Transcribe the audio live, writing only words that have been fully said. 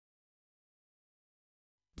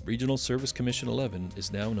Regional Service Commission 11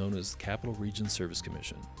 is now known as the Capital Region Service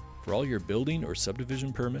Commission. For all your building or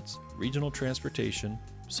subdivision permits, regional transportation,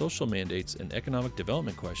 social mandates, and economic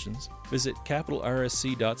development questions, visit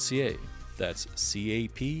capitalrsc.ca. That's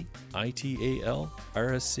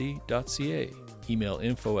capitalrsc.ca. Email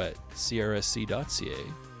info@crsc.ca.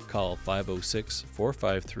 Call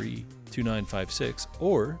 506-453-2956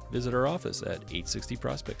 or visit our office at 860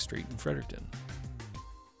 Prospect Street in Fredericton.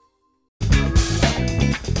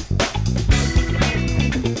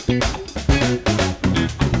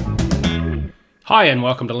 Hi, and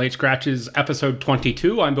welcome to Late Scratches episode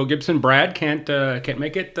 22. I'm Bill Gibson. Brad can't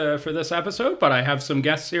make it for this episode, but I have some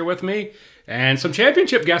guests here with me, and some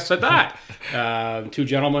championship guests at that. Two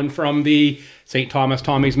gentlemen from the St. Thomas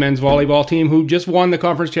Tommies men's volleyball team who just won the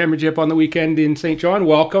conference championship on the weekend in St. John.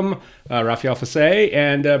 Welcome, Raph Fiset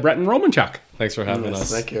and Brenton Romanchuk. Thanks for having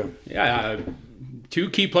us. Thank you. Yeah, two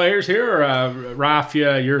key players here. Raph,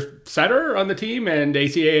 you're setter on the team, and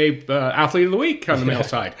ACAA Athlete of the Week on the male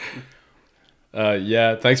side.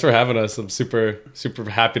 Yeah, thanks for having us. I'm super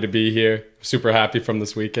happy to be here. Super happy from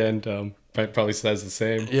this weekend. Brent probably says the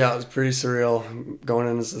same. Yeah, it was pretty surreal going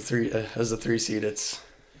in as the three seed. It's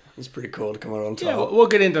pretty cool to come out on top. Yeah, we'll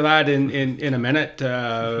get into that in a minute.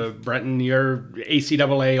 Brenton, you're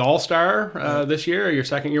ACAA All-Star this year. Your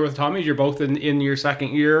second year with Tommies. You're both in your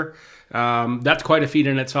second year. That's quite a feat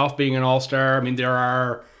in itself, being an All-Star. I mean, there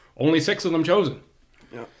are only 6 of them chosen.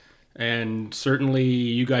 And certainly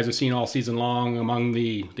you guys have seen all season long among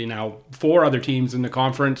the now 4 other teams in the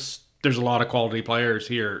conference, there's a lot of quality players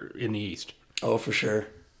here in the East. Oh, for sure.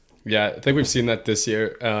 Yeah, I think we've seen that this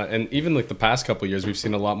year. And even like the past couple of years, we've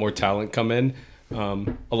seen a lot more talent come in. A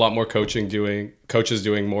lot more coaches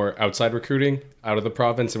doing more outside recruiting out of the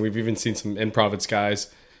province. And we've even seen some in-province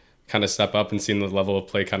guys kind of step up and seen the level of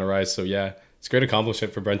play kind of rise. So yeah, it's a great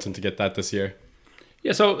accomplishment for Brenton to get that this year.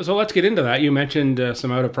 Yeah, so let's get into that. You mentioned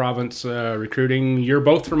some out-of-province recruiting. You're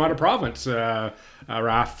both from out-of-province.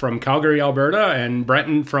 Raph from Calgary, Alberta, and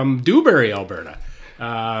Brenton from Dewberry, Alberta.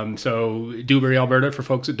 So Dewberry, Alberta, for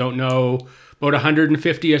folks that don't know, about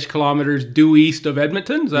 150-ish kilometers due east of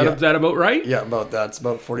Edmonton. Is that about right? Yeah, about that. It's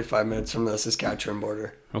about 45 minutes from the Saskatchewan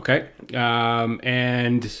border. Okay.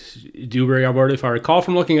 And Dewberry, Alberta, if I recall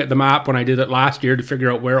from looking at the map when I did it last year to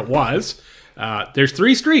figure out where it was, there's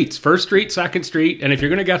 3 streets: First Street, Second Street, and if you're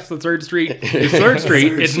going to guess the third street, it's Third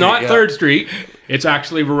Street. It's not Third Street. It's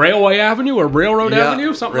actually Railway Avenue or Railroad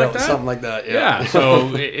Avenue, something like that. Something like that. Yeah.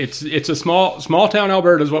 So it's a small town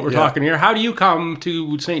Alberta is what we're talking here. How do you come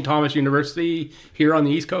to St. Thomas University here on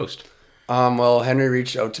the East Coast? Well, Henry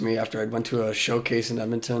reached out to me after I went to a showcase in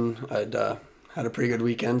Edmonton. I'd had a pretty good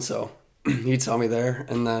weekend, so he saw me there,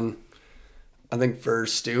 and then I think for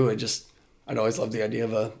STU, I'd always loved the idea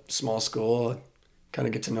of a small school, kind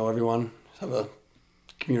of get to know everyone, have a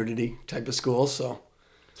community type of school. So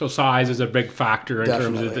size is a big factor in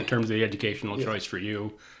Definitely. terms of the educational choice for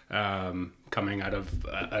you, coming out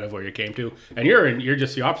of where you came to. And you're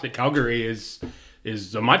just the opposite. Calgary is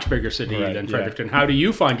a much bigger city than Fredericton. How do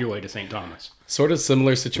you find your way to St. Thomas? Sort of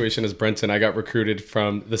similar situation as Brenton. I got recruited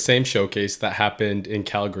from the same showcase that happened in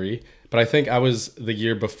Calgary. But I think I was the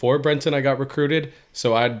year before Brenton I got recruited.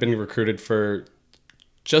 So I'd been recruited for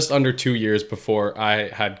just under 2 years before I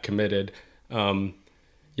had committed.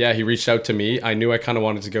 He reached out to me. I knew I kind of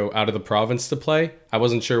wanted to go out of the province to play. I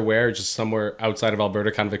wasn't sure where, just somewhere outside of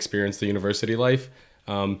Alberta, kind of experience the university life.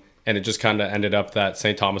 And it just kind of ended up that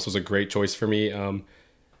St. Thomas was a great choice for me.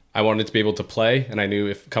 I wanted to be able to play, and I knew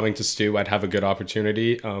if coming to STU, I'd have a good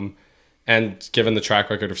opportunity. And given the track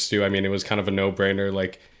record of STU, I mean, it was kind of a no-brainer.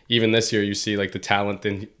 Like, even this year, you see like the talent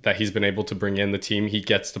that he's been able to bring in, the team he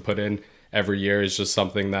gets to put in every year is just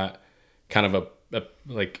something that kind of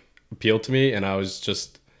appealed to me. And I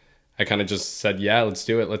kind of just said, yeah, let's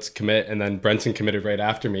do it. Let's commit. And then Brenton committed right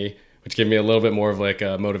after me, which gave me a little bit more of like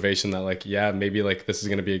a motivation that like, yeah, maybe like this is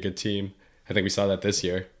going to be a good team. I think we saw that this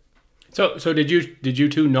year. So did you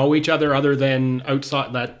two know each other than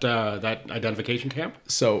outside that identification camp?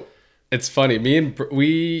 So it's funny.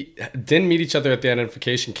 We didn't meet each other at the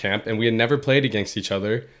identification camp, and we had never played against each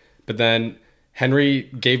other. But then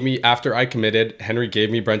after I committed, Henry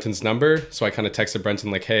gave me Brenton's number. So I kind of texted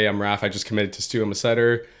Brenton like, hey, I'm Raph. I just committed to STU. I'm a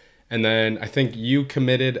setter. And then I think you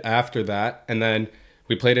committed after that. And then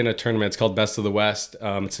we played in a tournament. It's called Best of the West.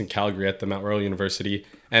 It's in Calgary at the Mount Royal University.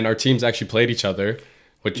 And our teams actually played each other,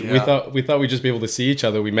 which we thought we'd just be able to see each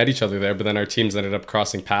other. We met each other there, but then our teams ended up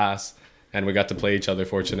crossing paths. And we got to play each other,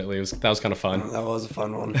 fortunately. That was kind of fun. That was a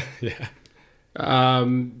fun one. Yeah.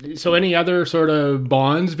 So any other sort of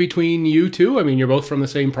bonds between you two? I mean, you're both from the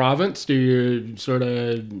same province. Do you sort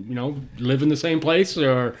of, live in the same place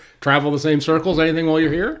or travel the same circles, anything while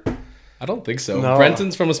you're here? I don't think so. No.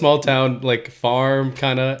 Brenton's from a small town, like farm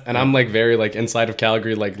kind of, and I'm like very like inside of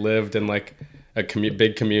Calgary, like lived in like a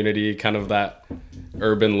big community, kind of that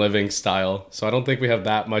urban living style. So I don't think we have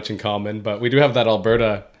that much in common, but we do have that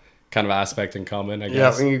Alberta kind of aspect in common, I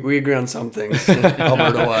guess. Yeah, we agree on some things,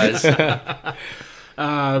 Alberta-wise.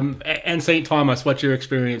 And St. Thomas, what's your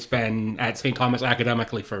experience been at St. Thomas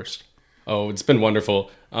academically first? Oh, it's been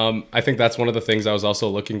wonderful. I think that's one of the things I was also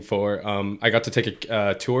looking for. I got to take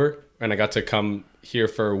a tour, and I got to come here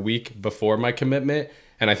for a week before my commitment,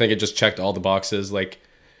 and I think it just checked all the boxes. Like,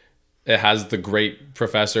 it has the great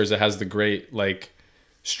professors, it has the great like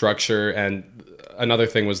structure, and another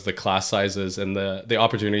thing was the class sizes and the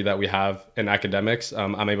opportunity that we have in academics.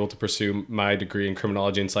 I'm able to pursue my degree in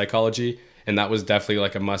criminology and psychology, and that was definitely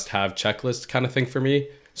like a must-have checklist kind of thing for me.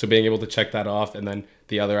 So being able to check that off, and then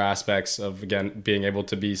the other aspects of, again, being able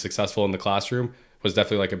to be successful in the classroom was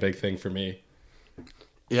definitely like a big thing for me.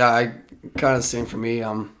 Yeah, I kind of the same for me.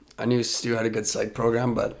 I knew Stu had a good psych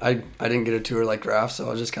program, but I didn't get a tour like Raph, so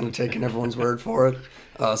I was just kind of taking everyone's word for it,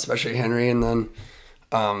 especially Henry. And then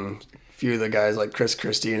a few of the guys like Chris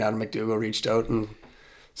Christie and Adam McDougall reached out, and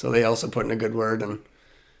so they also put in a good word. And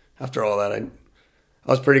after all that, I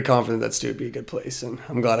was pretty confident that Stu would be a good place, and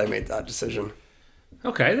I'm glad I made that decision.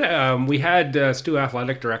 Okay, we had STU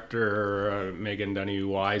Athletic Director Megan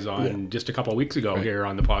Dunny-Wise on just a couple of weeks ago here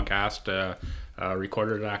on the podcast.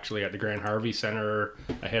 Recorded it actually at the Grand Harvey Center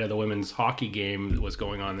ahead of the women's hockey game that was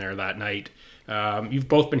going on there that night. You've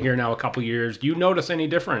both been here now a couple of years. Do you notice any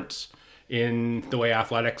difference in the way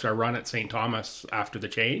athletics are run at St. Thomas after the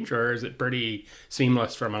change, or is it pretty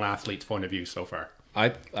seamless from an athlete's point of view so far?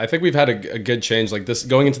 I think we've had a good change. Like this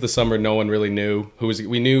going into the summer, no one really knew who was.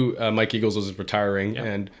 We knew Mike Eagles was retiring,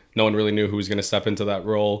 and no one really knew who was going to step into that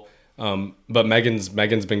role. But Megan's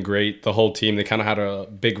been great. The whole team, they kind of had a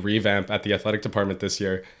big revamp at the athletic department this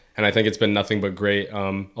year, and I think it's been nothing but great.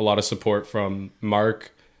 A lot of support from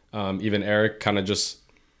Mark, even Eric, kind of just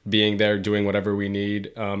being there, doing whatever we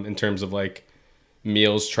need in terms of like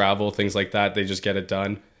meals, travel, things like that. They just get it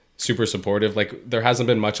done. Super supportive. Like there hasn't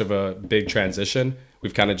been much of a big transition.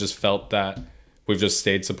 We've kind of just felt that we've just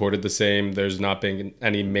stayed supported the same. There's not been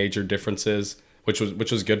any major differences, which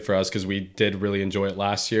was good for us because we did really enjoy it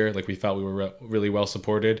last year. Like we felt we were really well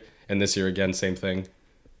supported, and this year again, same thing.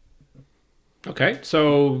 Okay,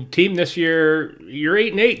 so team this year, you're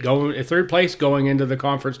 8-8, going third place going into the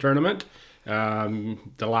conference tournament.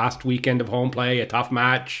 The last weekend of home play, a tough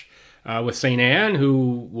match with St. Anne,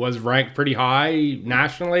 who was ranked pretty high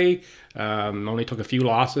nationally. Only took a few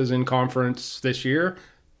losses in conference this year.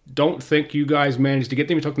 Don't think you guys managed to get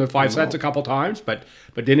them. You took them to 5 sets a couple times, but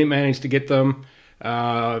didn't manage to get them.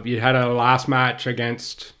 You had a last match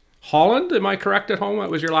against Holland. Am I correct at home? That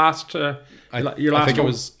was your last. I think it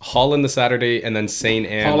was Holland the Saturday, and then St.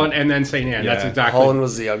 Anne. Holland and then St. Anne. Yeah. That's exactly. Holland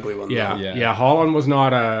was the ugly one. Yeah. Holland was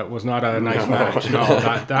not a nice match. No,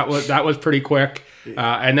 that was pretty quick.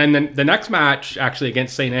 And then the next match actually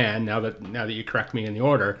against St. Anne. Now that you correct me in the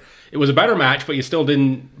order, it was a better match, but you still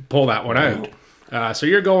didn't pull that one out. So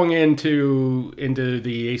you're going into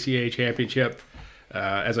the ACAA championship.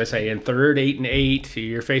 As I say, in third, 8-8.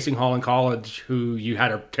 You're facing Holland College, who you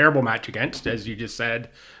had a terrible match against, as you just said,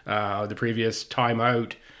 the previous time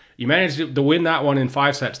out. You managed to win that one in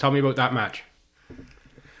 5 sets. Tell me about that match.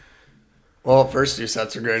 Well, first 2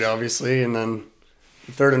 sets are great, obviously, and then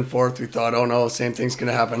third and fourth, we thought, oh no, same thing's going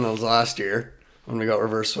to happen as last year when we got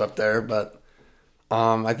reverse swept there. But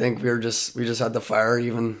I think we just had the fire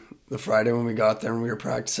even the Friday when we got there and we were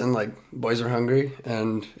practicing. Like, boys were hungry,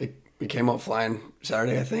 and we came out flying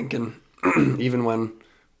Saturday, I think, and even when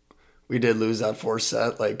we did lose that 4th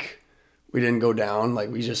set, like, we didn't go down. Like,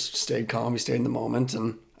 we just stayed calm. We stayed in the moment,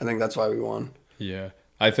 and I think that's why we won. Yeah,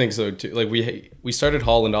 I think so too. Like, we started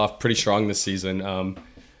Holland off pretty strong this season.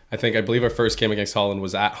 I believe our first game against Holland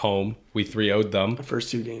was at home. We 3-0'd them. The first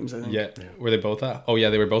 2 games, I think. Yeah. Were they both at? Oh yeah,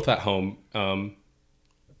 they were both at home.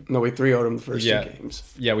 No, we 3-0'd them the first 2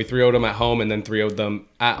 games. Yeah, we 3-0'd them at home and then 3-0'd them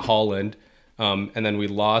at Holland. And then we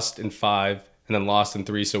lost in 5 and then lost in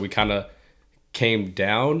 3. So we kind of came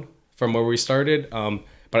down from where we started.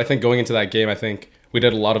 But I think going into that game, I think we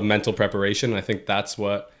did a lot of mental preparation. And I think that's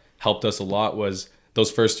what helped us a lot was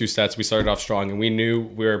those first 2 sets. We started off strong, and we knew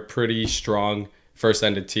we were a pretty strong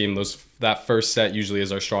first-ended team. That first set usually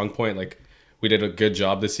is our strong point. Like, we did a good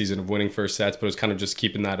job this season of winning first sets, but it was kind of just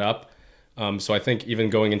keeping that up. So I think even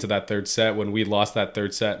going into that 3rd set, when we lost that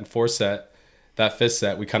 3rd set and 4th set, that 5th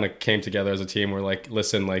set, we kind of came together as a team. We're like,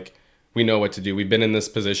 listen, like, we know what to do. We've been in this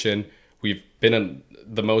position. We've been in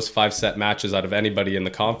the most 5-set matches out of anybody in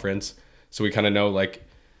the conference. So we kind of know, like,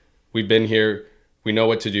 we've been here. We know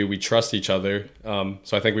what to do. We trust each other. So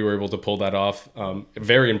I think we were able to pull that off. A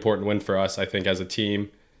very important win for us, I think, as a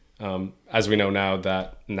team. As we know now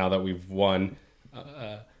that we've won,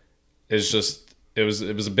 it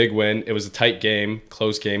was a big win. It was a tight game,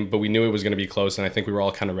 close game, but we knew it was going to be close, and I think we were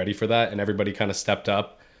all kind of ready for that, and everybody kind of stepped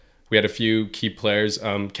up. We had a few key players.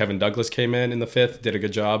 Kevin Douglas came in the 5th, did a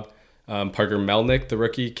good job. Parker Melnick, the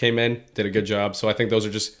rookie, came in, did a good job. So I think those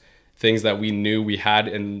are just things that we knew we had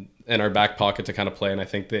in our back pocket to kind of play, and I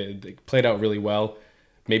think they played out really well.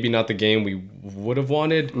 Maybe not the game we would have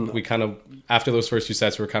wanted. No. We kind of, after those first 2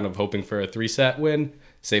 sets, we were kind of hoping for a 3-set win,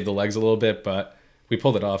 save the legs a little bit, but we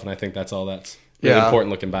pulled it off, and I think that's all that's really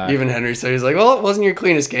important looking back. Even Henry said, he's like, well, it wasn't your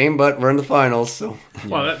cleanest game, but we're in the finals. So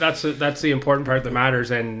well, that's the important part that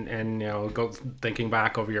matters. And thinking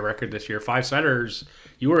back over your record this year, 5-setters,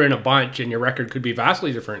 you were in a bunch, and your record could be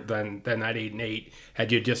vastly different than that 8-8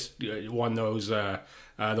 had you just won those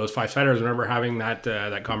 5-setters. I remember having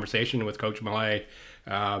that conversation with Coach Mallet.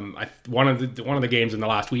 One of the games in the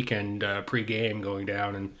last weekend pre-game, going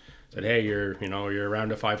down and said, hey, you're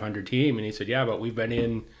around a 500 team, and he said, yeah, but we've been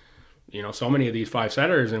in so many of these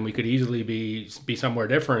 5-setters, and we could easily be somewhere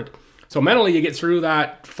different. So mentally, you get through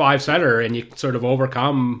that 5-setter, and you sort of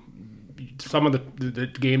overcome some of the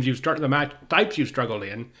games the match types you struggled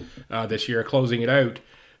in this year, closing it out.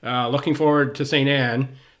 Looking forward to St.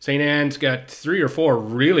 Anne. St. Anne's got 3 or 4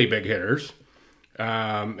 really big hitters,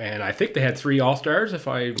 and I think they had 3 All-Stars, if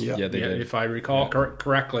I recall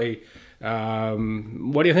correctly. What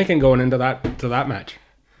are you thinking going into that match?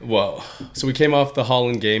 Well, so we came off the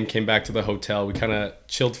Holland game, came back to the hotel. We kind of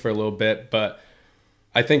chilled for a little bit, but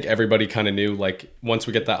I think everybody kind of knew, like, once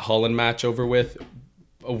we get that Holland match over with,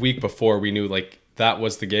 a week before, we knew, like, that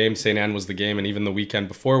was the game. St. Anne was the game. And even the weekend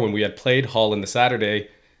before, when we had played Holland the Saturday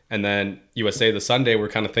and then USA the Sunday, we're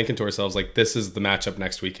kind of thinking to ourselves, like, this is the matchup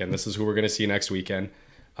next weekend. This is who we're going to see next weekend.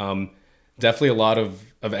 Definitely a lot of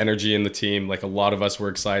energy in the team. Like, a lot of us were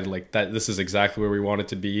excited, like, that this is exactly where we wanted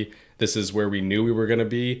to be. This is where we knew we were going to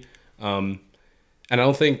be. And I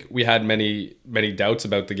don't think we had many doubts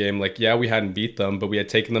about the game. Like, yeah, we hadn't beat them, but we had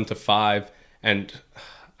taken them to 5. And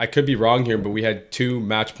I could be wrong here, but we had 2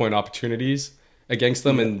 match point opportunities against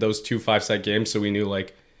them in those 2 5-set games. So we knew,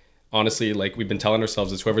 like, honestly, like, we've been telling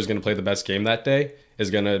ourselves is whoever's going to play the best game that day is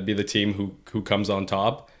going to be the team who comes on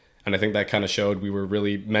top. And I think that kind of showed we were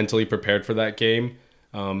really mentally prepared for that game.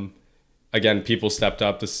 Again, people stepped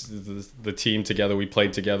up, the team together, we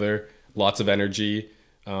played together, lots of energy.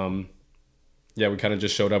 We kind of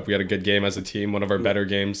just showed up. We had a good game as a team, one of our better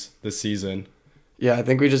games this season. Yeah, I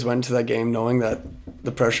think we just went to that game knowing that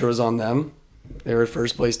the pressure was on them. They were a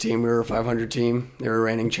first place team. We were a 500 team. They were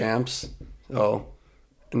reigning champs. And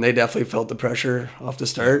they definitely felt the pressure off the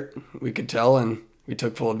start. We could tell, and we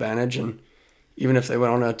took full advantage. And even if they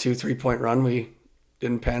went on a 2-3 point run, we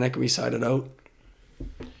didn't panic. We sided out.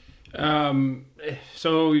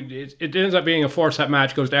 So it ends up being a 4-set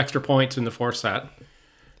match, goes to extra points in the 4th set.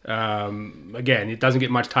 Again, it doesn't get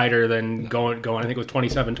much tighter than going. I think it was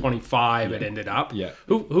 27-25 it ended up. Yeah.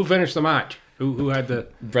 Who finished the match? Who had the...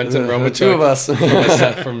 Brenton Romanchuk. 2 of us. A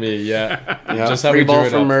set from me, yeah. Just free ball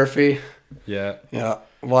from Murphy. Yeah. Yeah.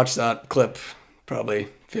 Watched that clip probably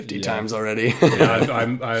 50 times already.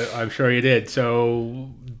 I'm sure you did.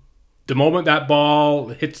 So the moment that ball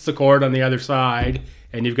hits the court on the other side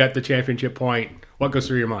and you've got the championship point, what goes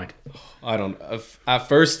through your mind? I don't know. At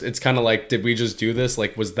first, it's kind of like, did we just do this?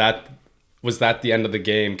 Like, was that the end of the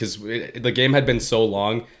game? Because the game had been so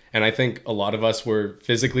long, and I think a lot of us were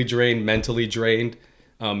physically drained, mentally drained.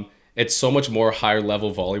 It's so much more higher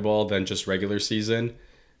level volleyball than just regular season.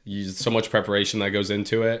 So much preparation that goes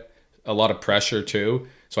into it, a lot of pressure too.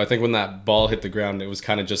 So I think when that ball hit the ground, it was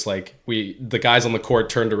kind of just like the guys on the court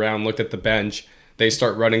turned around, looked at the bench, they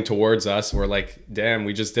start running towards us. We're like, damn,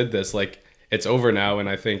 we just did this. Like, it's over now. And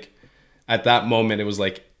I think at that moment, it was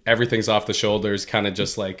like everything's off the shoulders, kind of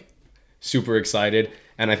just like super excited.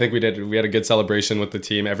 And I think we had a good celebration with the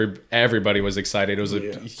team. Everybody was excited. It was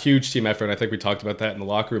a huge team effort. And I think we talked about that in the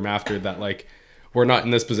locker room after that. Like, we're not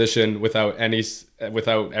in this position without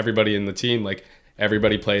everybody in the team. Like,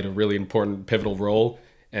 everybody played a really important, pivotal role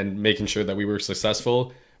in making sure that we were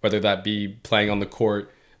successful, whether that be playing on the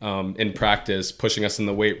court, in practice, pushing us in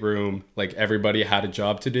the weight room. Like, everybody had a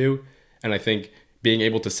job to do. And I think being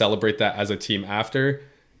able to celebrate that as a team after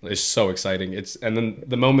is so exciting. And then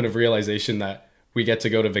the moment of realization that we get to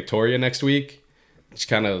go to Victoria next week, it's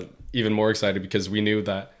kind of even more excited because we knew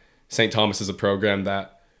that St. Thomas is a program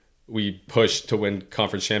that we push to win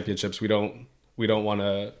conference championships. We don't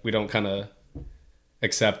we don't kind of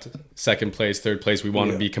accept second place, third place. We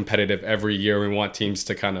want to be competitive every year. We want teams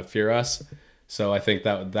to kind of fear us. So I think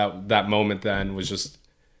that moment then was just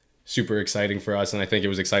super exciting for us, and I think it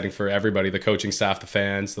was exciting for everybody, the coaching staff, the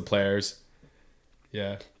fans, the players.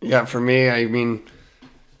 Yeah. Yeah, for me, I mean,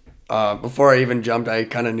 before I even jumped, I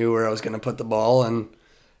kind of knew where I was going to put the ball, and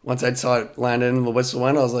once I saw it land in, the whistle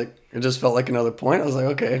went, I was like, it just felt like another point. I was like,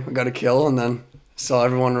 okay, I got a kill, and then saw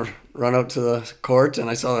everyone run out to the court, and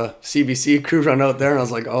I saw the CBC crew run out there, and I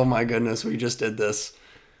was like, oh my goodness, we just did this.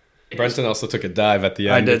 Brenton also took a dive at the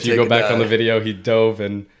end. I did. If you go back on the video, he dove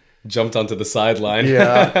and jumped onto the sideline.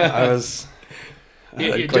 Yeah, I was...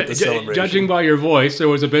 quite the celebration. Judging by your voice, there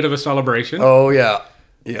was a bit of a celebration. Oh, yeah.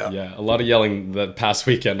 Yeah, a lot of yelling the past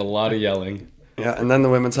weekend, a lot of yelling. Yeah, and then the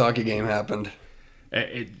women's hockey game happened.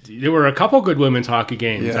 There were a couple good women's hockey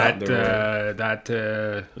games Yeah,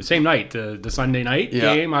 that same night, the Sunday night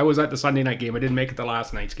game. I was at the Sunday night game. I didn't make it to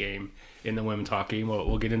last night's game in the women's hockey.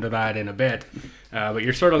 We'll get into that in a bit. But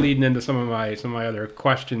you're sort of leading into some of my other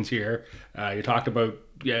questions here. You talked about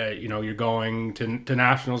you're going to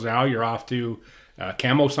nationals now. You're off to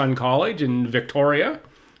Camo Sun College in Victoria.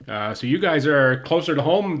 So you guys are closer to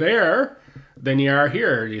home there than you are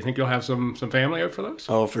here. Do you think you'll have some family out for those?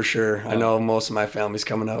 Oh, for sure. I know most of my family's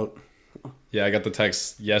coming out. Yeah, I got the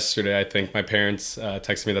text yesterday. I think my parents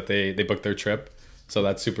texted me that they booked their trip. So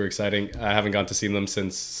that's super exciting. I haven't gone to see them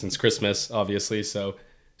since Christmas, obviously. So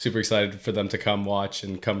super excited for them to come watch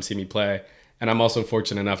and come see me play. And I'm also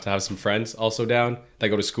fortunate enough to have some friends also down that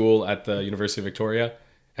go to school at the University of Victoria.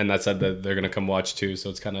 And that said that they're going to come watch too. So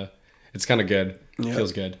it's kind of good. Yeah. It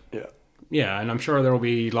feels good. Yeah. Yeah, and I'm sure there will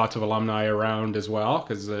be lots of alumni around as well,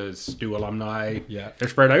 because the STU alumni, Yeah. they're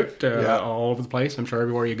spread out all over the place. I'm sure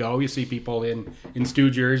everywhere you go, you see people in STU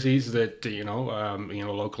jerseys that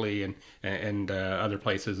locally and other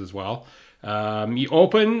places as well. You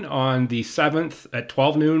open on the 7th at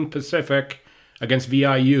 12 noon Pacific against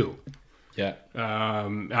VIU. Yeah.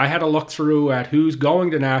 I had a look through at who's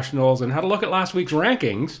going to nationals and had a look at last week's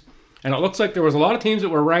rankings, and it looks like there was a lot of teams that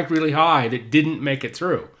were ranked really high that didn't make it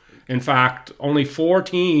through. In fact, only 4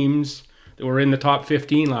 teams that were in the top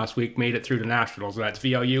 15 last week made it through to nationals. That's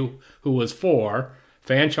VIU, who was 4,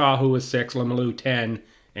 Fanshawe, who was 6, Limoilou 10,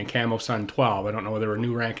 and Camo Sun 12. I don't know whether there were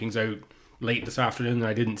new rankings out late this afternoon that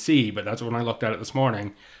I didn't see, but that's when I looked at it this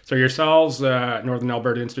morning. So yourselves, Northern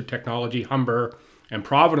Alberta Institute of Technology, Humber, and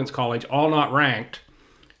Providence College, all not ranked.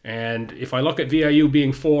 And if I look at VIU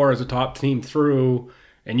being 4 as a top team through,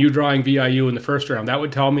 and you drawing VIU in the first round, that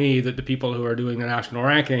would tell me that the people who are doing the national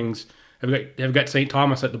rankings have got St.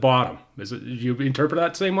 Thomas at the bottom. Do you interpret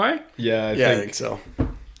that the same way? Yeah, I think so.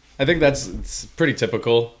 I think it's pretty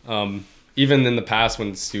typical. Even in the past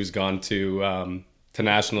when STU's gone to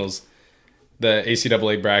nationals, the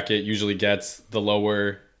ACAA bracket usually gets the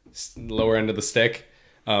lower end of the stick.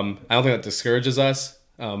 I don't think that discourages us.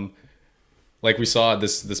 Like we saw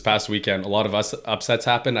this past weekend, a lot of upsets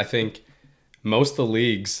happened. I think most of the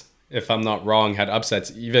leagues, if I'm not wrong, had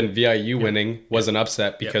upsets. Even VIU winning was an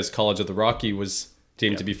upset because College of the Rocky was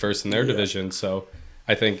deemed to be first in their division. So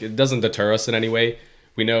I think it doesn't deter us in any way.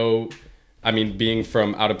 We know, being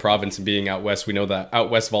from out of province and being out west, we know that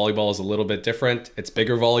out west volleyball is a little bit different. It's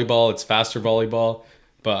bigger volleyball, it's faster volleyball,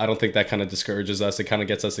 but I don't think that kind of discourages us. It kind of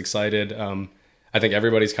gets us excited. I think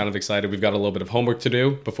everybody's kind of excited. We've got a little bit of homework to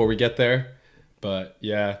do before we get there. But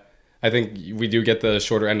yeah, I think we do get the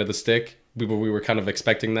shorter end of the stick. We were kind of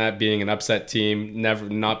expecting that, being an upset team, never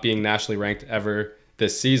not being nationally ranked ever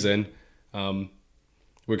this season.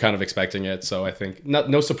 We're kind of expecting it, so I think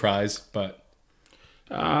no surprise. But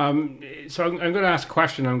so I'm going to ask a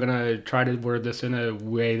question. I'm going to try to word this in a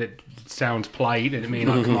way that sounds polite, and it may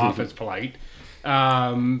not come off as polite.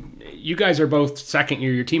 You guys are both second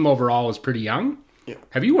year. Your team overall is pretty young. Yeah.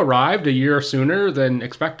 Have you arrived a year sooner than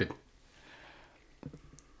expected?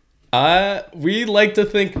 We like to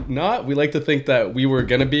think not. We like to think that we were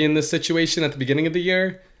going to be in this situation at the beginning of the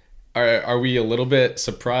year. Are we a little bit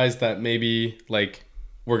surprised that maybe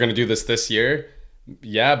we're going to do this year?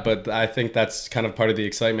 Yeah, but I think that's kind of part of the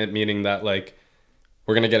excitement, meaning that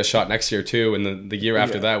we're going to get a shot next year too, and the year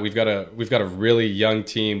after that we've got a really young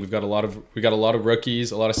team. We've got a lot of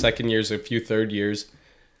rookies, a lot of second years, a few third years.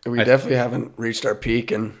 We definitely haven't reached our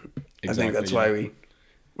peak, and I think that's why we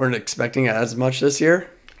weren't expecting it as much this year.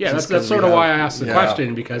 Yeah, that's sort of why I asked the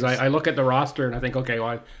question, because I look at the roster and I think, okay, well,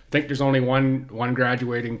 I think there's only one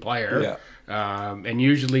graduating player. Yeah. And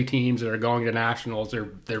usually teams that are going to nationals,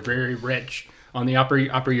 they're very rich on the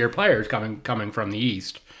upper year players coming from the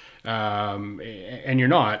East. And you're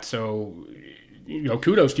not. So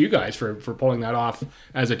kudos to you guys for pulling that off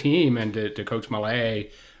as a team, and to Coach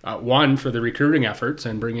Mallet, one, for the recruiting efforts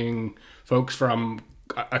and bringing folks from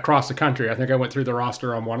across the country. I think I went through the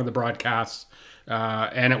roster on one of the broadcasts,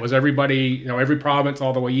 and it was everybody, every province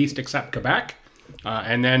all the way east except Quebec,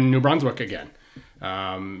 and then New Brunswick again,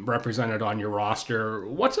 represented on your roster.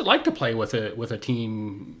 What's it like to play with a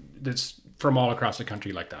team that's from all across the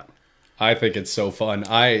country like that? I think it's so fun.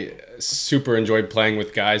 I super enjoyed playing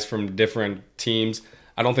with guys from different teams.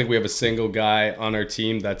 I don't think we have a single guy on our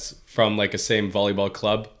team that's from like a same volleyball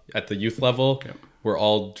club at the youth level. Yep. We're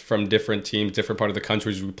all from different teams, different part of the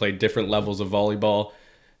countries. We play different levels of volleyball.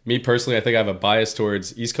 Me personally, I think I have a bias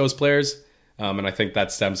towards East Coast players. And I think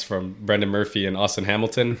that stems from Brendan Murphy and Austin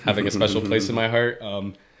Hamilton having a special place in my heart.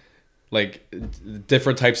 Like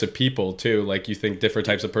different types of people too. Like you think different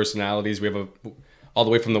types of personalities. We have all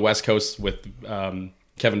the way from the West Coast with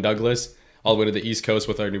Kevin Douglas, all the way to the East Coast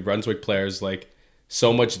with our New Brunswick players. Like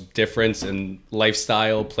so much difference in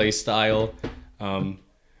lifestyle, play style,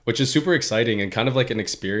 which is super exciting and kind of like an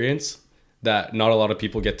experience that not a lot of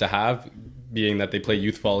people get to have, being that they play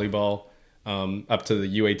youth volleyball up to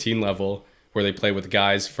the U18 level, where they play with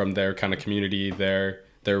guys from their kind of community, their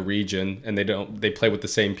region, and they play with the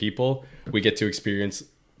same people. We get to experience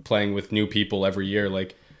playing with new people every year.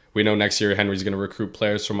 Like we know next year Henry's going to recruit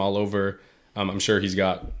players from all over. I'm sure he's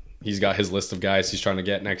got his list of guys he's trying to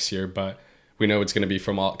get next year, but we know it's going to be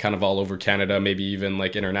from all over Canada, maybe even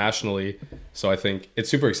like internationally. So I think it's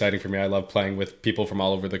super exciting for me. I love playing with people from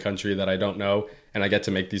all over the country that I don't know, and I get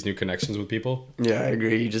to make these new connections with people. Yeah, I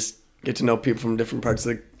agree. You just get to know people from different parts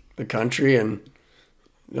of the country, and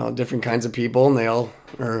different kinds of people, and they all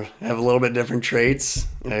have a little bit different traits.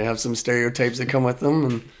 They have some stereotypes that come with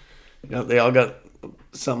them, and they all got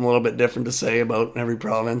something a little bit different to say about every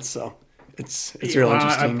province. So it's real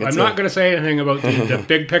interesting. I'm not going to say anything about the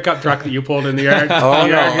big pickup truck that you pulled in the yard.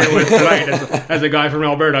 Here with tonight as a guy from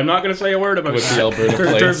Alberta. I'm not going to say a word about with that. The Alberta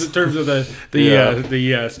plates. In terms of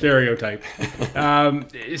the stereotype.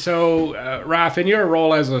 So Raph, in your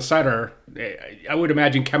role as a setter, I would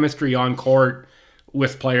imagine chemistry on court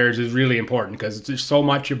with players is really important, because there's so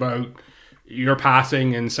much about your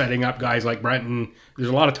passing and setting up guys like Brenton. There's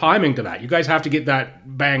a lot of timing to that. You guys have to get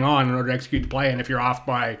that bang on in order to execute the play, and if you're off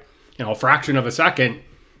by a fraction of a second,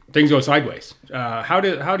 things go sideways. How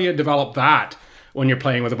do you develop that when you're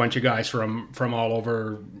playing with a bunch of guys from all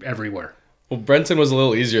over everywhere? Well, Brenton was a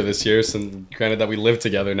little easier this year, since granted that we live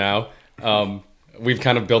together now. We've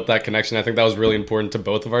kind of built that connection. I think that was really important to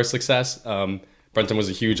both of our success. Brenton was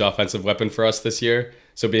a huge offensive weapon for us this year,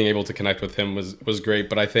 so being able to connect with him was great.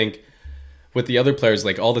 But I think with the other players,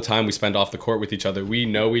 like all the time we spend off the court with each other, we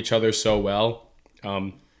know each other so well.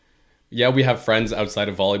 Yeah, we have friends outside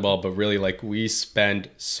of volleyball, but really like we spend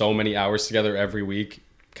so many hours together every week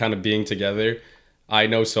kind of being together. I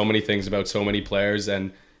know so many things about so many players,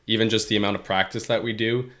 and even just the amount of practice that we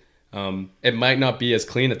do. It might not be as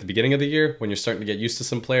clean at the beginning of the year when you're starting to get used to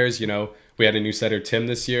some players. We had a new setter, Tim,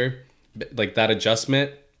 this year. Like that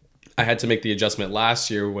adjustment, I had to make the adjustment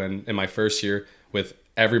last year when in my first year with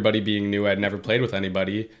everybody being new. I'd never played with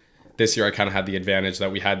anybody. This year I kind of had the advantage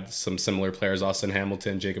that we had some similar players: Austin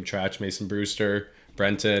Hamilton, Jacob Trach, Mason Brewster,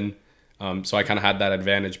 Brenton. So I kind of had that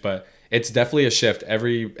advantage, but it's definitely a shift.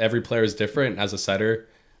 Every player is different. As a setter,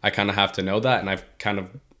 I kind of have to know that, and I've kind of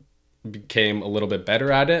became a little bit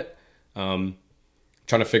better at it. Trying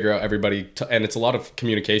to figure out everybody, and it's a lot of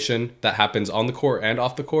communication that happens on the court and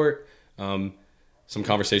off the court. Some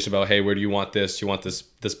conversation about, hey, where do you want this? Do you want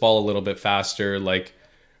this ball a little bit faster? Like,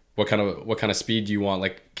 what kind of speed do you want?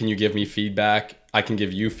 Like, can you give me feedback? I can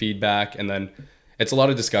give you feedback. And then it's a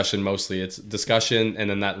lot of discussion. Mostly it's discussion,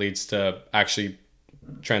 and then that leads to actually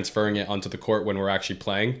transferring it onto the court when we're actually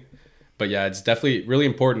playing. But yeah, it's definitely really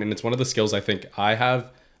important, and it's one of the skills I think I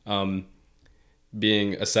have.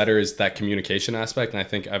 Being a setter is that communication aspect, and I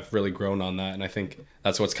think I've really grown on that, and I think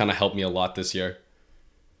that's what's kind of helped me a lot this year.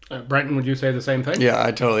 Brenton, would you say the same thing? Yeah,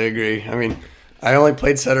 I totally agree. I mean, I only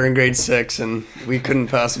played setter in grade 6, and we couldn't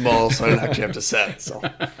pass the ball, so I didn't actually have to set. So,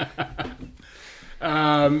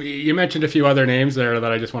 you mentioned a few other names there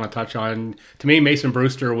that I just want to touch on. To me, Mason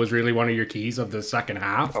Brewster was really one of your keys of the second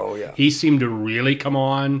half. Oh, yeah. He seemed to really come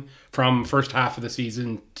on from first half of the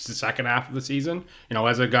season to the second half of the season.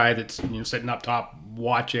 As a guy that's sitting up top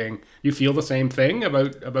watching, you feel the same thing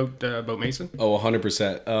about Mason? Oh,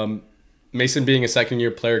 100%. Mason being a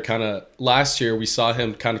second-year player, kind of last year we saw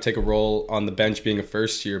him kind of take a role on the bench being a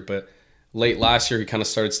first year, but late last year he kind of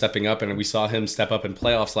started stepping up, and we saw him step up in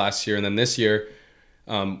playoffs last year. And then this year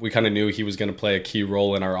we kind of knew he was going to play a key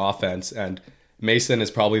role in our offense. And Mason is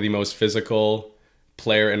probably the most physical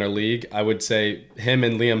player in our league. I would say him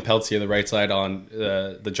and Liam Peltier, the right side on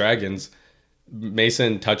the Dragons.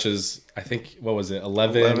 Mason touches, I think, what was it,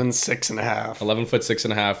 11, 6.5. 11 foot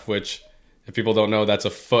 6.5, which, if people don't know, that's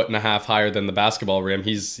 1.5 feet higher than the basketball rim.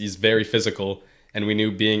 He's very physical, and we knew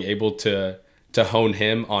being able to hone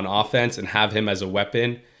him on offense and have him as a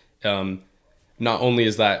weapon. Not only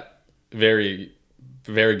is that very,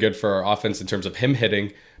 very good for our offense in terms of him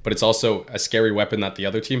hitting, but it's also a scary weapon that the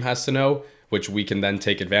other team has to know, which we can then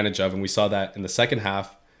take advantage of. And we saw that in the second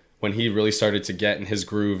half when he really started to get in his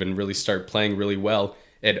groove and really start playing really well.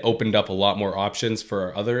 It opened up a lot more options for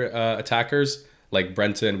our other attackers, like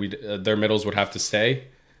Brenton. Their middles would have to stay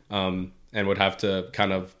and would have to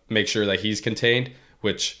kind of make sure that he's contained,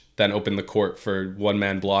 which then opened the court for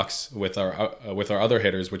one-man blocks with our other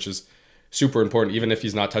hitters, which is super important. Even if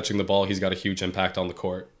he's not touching the ball, he's got a huge impact on the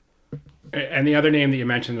court. And the other name that you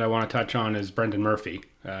mentioned that I want to touch on is Brendan Murphy.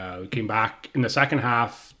 He came back in the second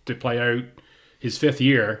half to play out his 5th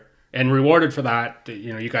year, and rewarded for that.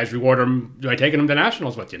 You guys reward him by taking him to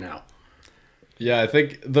nationals with you now. Yeah, I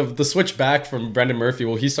think the switch back from Brendan Murphy,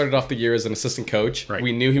 well, he started off the year as an assistant coach. Right.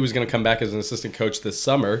 We knew he was going to come back as an assistant coach this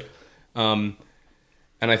summer. And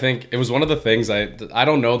I think it was one of the things, I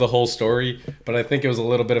don't know the whole story, but I think it was a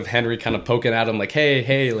little bit of Henry kind of poking at him like,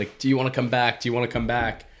 hey, like, do you want to come back? Do you want to come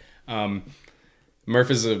back? Murph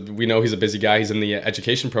we know he's a busy guy. He's in the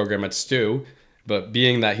education program at STU. But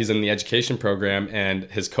being that he's in the education program and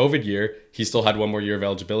his COVID year, he still had one more year of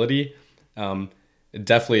eligibility.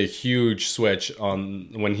 Definitely a huge switch on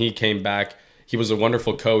when he came back. He was a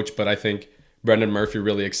wonderful coach, but I think Brendan Murphy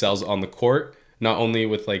really excels on the court, not only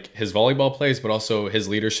with like his volleyball plays, but also his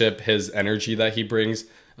leadership, his energy that he brings.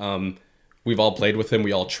 We've all played with him.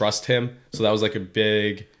 We all trust him. So that was like a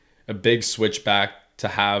big switch back to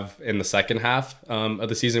have in the second half of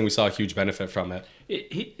the season. We saw a huge benefit from it.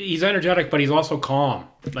 He's energetic, but he's also calm.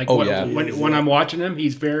 Like when I'm watching him,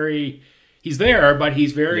 he's there, but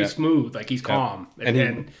he's very smooth. Like he's calm,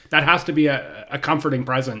 and that has to be a comforting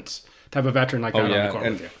presence to have a veteran like that on the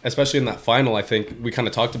court with you. Especially in that final, I think we kind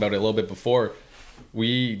of talked about it a little bit before.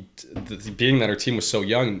 Being that our team was so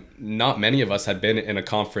young, not many of us had been in a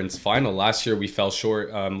conference final. Last year we fell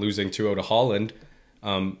short, losing 2-0 to Holland.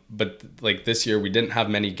 But like this year, we didn't have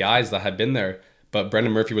many guys that had been there. But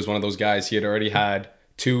Brendan Murphy was one of those guys. He had already had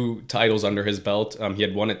 2 titles under his belt. He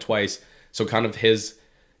had won it twice. So kind of his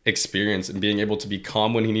experience and being able to be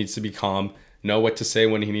calm when he needs to be calm, know what to say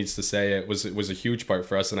when he needs to say it was a huge part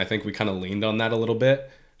for us. And I think we kind of leaned on that a little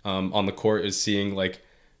bit on the court, is seeing like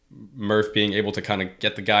Murph being able to kind of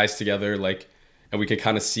get the guys together, like, and we could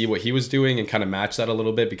kind of see what he was doing and kind of match that a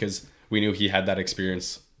little bit because we knew he had that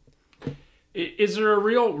experience. Is there a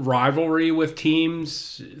real rivalry with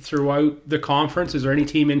teams throughout the conference? Is there any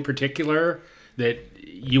team in particular that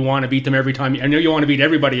you want to beat them every time? I know you want to beat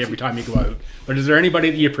everybody every time you go out, but is there anybody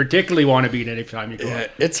that you particularly want to beat every time you go out?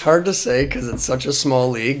 It's hard to say because it's such a small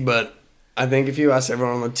league, but I think if you ask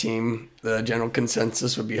everyone on the team, the general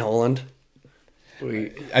consensus would be Holland.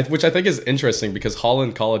 Which I think is interesting because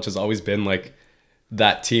Holland College has always been like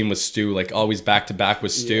that team with Stu, like always back to back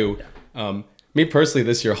with Stu. Yeah. Me personally,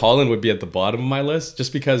 this year, Holland would be at the bottom of my list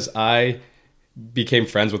just because I became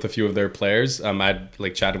friends with a few of their players. I'd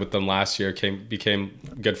like chatted with them last year, became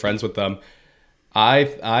good friends with them.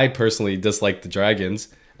 I personally dislike the Dragons.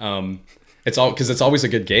 It's all because it's always a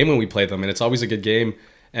good game when we play them, and it's always a good game.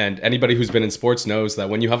 And anybody who's been in sports knows that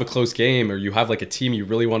when you have a close game or you have like a team you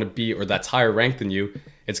really want to beat or that's higher ranked than you,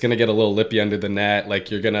 it's gonna get a little lippy under the net. Like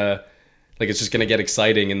it's just going to get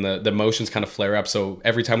exciting and the emotions kind of flare up. So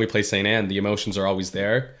every time we play St. Anne, the emotions are always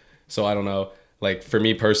there. So I don't know. Like for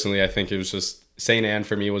me personally, I think it was just St. Anne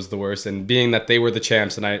for me was the worst. And being that they were the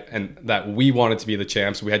champs and that we wanted to be the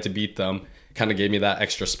champs, we had to beat them, kind of gave me that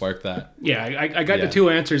extra spark that. Yeah, I got the 2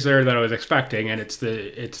 answers there that I was expecting. And it's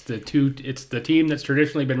the team that's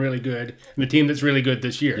traditionally been really good and the team that's really good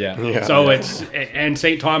this year. Yeah. So and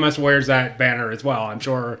St. Thomas wears that banner as well. I'm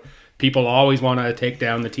sure people always want to take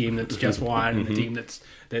down the team that's just won and the team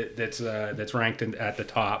that's ranked at the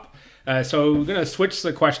top. So we're going to switch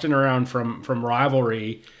the question around from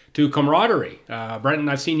rivalry to camaraderie. Brenton,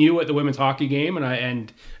 I've seen you at the women's hockey game,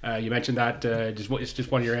 and you mentioned that it's just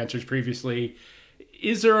one of your answers previously.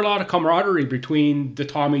 Is there a lot of camaraderie between the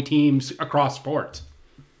Tommy teams across sports?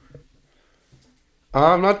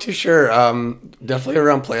 I'm not too sure. Definitely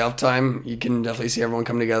around playoff time, you can definitely see everyone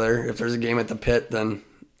come together. If there's a game at the pit, then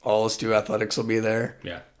all of STU Athletics will be there.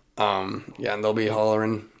 Yeah. And they'll be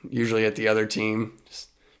hollering usually at the other team, just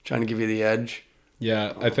trying to give you the edge.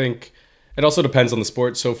 Yeah, I think it also depends on the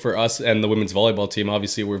sport. So for us and the women's volleyball team,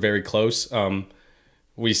 obviously we're very close.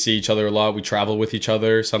 We see each other a lot. We travel with each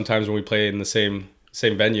other. Sometimes when we play in the same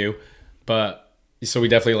same venue, but so we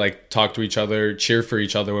definitely like talk to each other, cheer for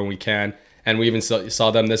each other when we can. And we even saw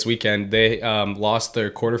them this weekend. They lost their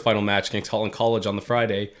quarterfinal match against Holland College on the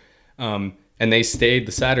Friday, and they stayed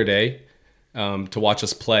the Saturday to watch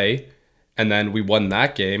us play. And then we won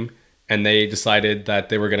that game, and they decided that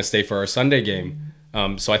they were going to stay for our Sunday game.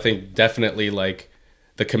 So I think definitely like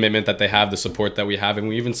the commitment that they have, the support that we have. And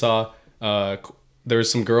we even saw there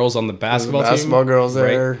was some girls on the basketball team. Basketball girls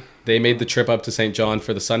there. Right? They made the trip up to St. John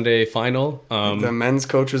for the Sunday final. The men's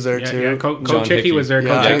coach was there too. Yeah, Coach Hickey was there.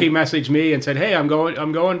 Yeah. Coach Hickey messaged me and said, "Hey, I'm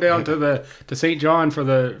going down to St. John for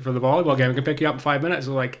the volleyball game. I can pick you up in 5 minutes." I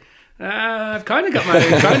was like, I've kind of got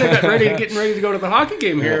getting ready to go to the hockey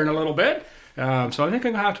game here in a little bit. So I think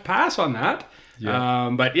I'm gonna have to pass on that.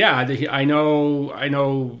 Yeah. But yeah, I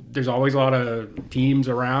know. There's always a lot of teams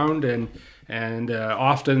around and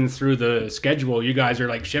often through the schedule, you guys are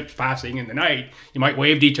like ships passing in the night. You might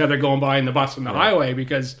wave to each other going by in the bus on the highway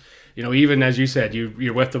because, even as you said,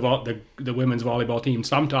 you're with the women's volleyball team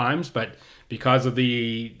sometimes, but because of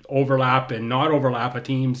the overlap and not overlap of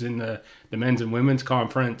teams in the men's and women's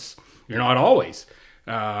conference, you're not always.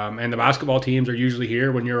 And the basketball teams are usually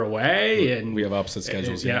here when you're away. And we have opposite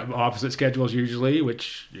schedules. Yeah, opposite schedules usually,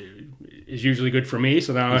 which is usually good for me.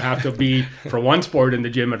 So then I have to be for one sport in the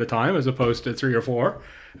gym at a time as opposed to 3 or 4,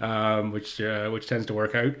 which tends to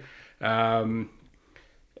work out.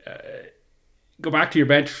 Go back to your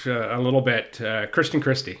bench a little bit. Christian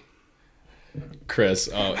Christie. Chris,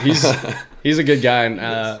 he's a good guy, and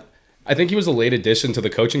I think he was a late addition to the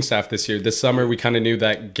coaching staff this year. This summer, we kind of knew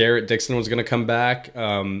that Garrett Dixon was going to come back.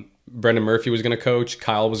 Brendan Murphy was going to coach.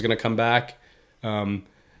 Kyle was going to come back.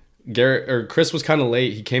 Chris was kind of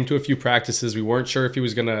late. He came to a few practices. We weren't sure if he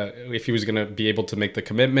was gonna be able to make the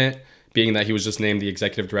commitment, being that he was just named the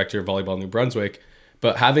executive director of Volleyball New Brunswick.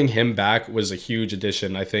 But having him back was a huge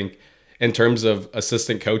addition. I think in terms of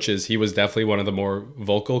assistant coaches, he was definitely one of the more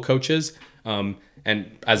vocal coaches.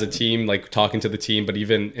 And as a team, like talking to the team, but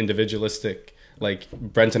even individualistic, like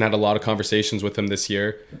Brenton had a lot of conversations with him this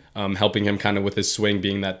year, helping him kind of with his swing,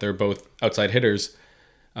 being that they're both outside hitters.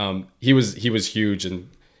 He was huge, and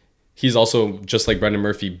he's also, just like Brendan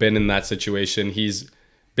Murphy, been in that situation. He's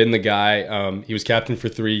been the guy. He was captain for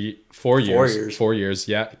 4 years. 4 years.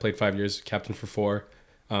 Yeah, he played 5 years, captain for 4.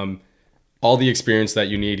 All the experience that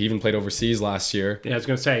you need. He even played overseas last year. Yeah, I was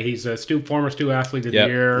going to say, he's a former STU athlete of the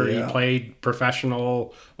year. Yeah. He played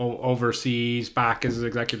professional overseas, back as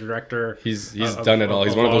executive director. He's done it all.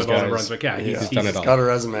 He's one of those guys. Brunswick. Yeah, he's done it all. Got a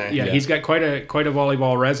resume. Yeah, he's got quite a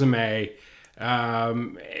volleyball resume.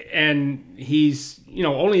 And he's,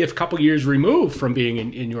 only a couple years removed from being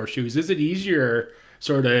in your shoes. Is it easier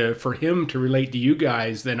sort of for him to relate to you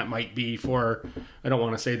guys than it might be for, I don't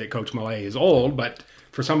want to say that Coach Mallet is old, but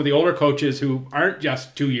for some of the older coaches who aren't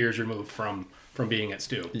just 2 years removed from being at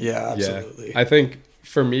STU? Yeah, absolutely. Yeah. I think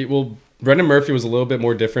for me, Brendan Murphy was a little bit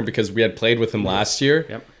more different because we had played with him last year.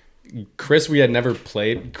 Yep. Chris and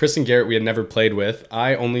Garrett we had never played with.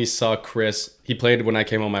 I only saw Chris, he played when I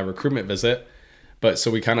came on my recruitment visit. But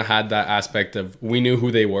so we kind of had that aspect of, we knew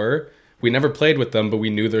who they were. We never played with them, but we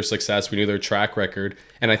knew their success. We knew their track record.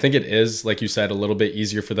 And I think it is, like you said, a little bit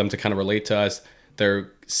easier for them to kind of relate to us.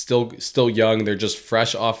 They're still young. They're just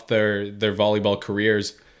fresh off their volleyball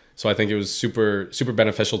careers. So I think it was super, super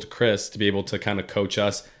beneficial to Chris to be able to kind of coach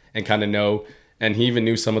us and kind of know. And he even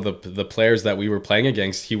knew some of the players that we were playing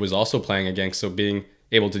against. He was also playing against. So being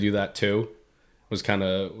able to do that too was kind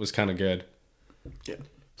of good. Yeah.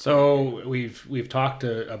 So we've talked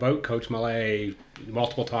about Coach Mallet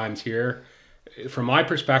multiple times here. From my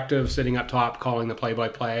perspective, sitting up top calling the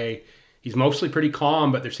play-by-play, he's mostly pretty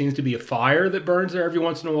calm, but there seems to be a fire that burns there every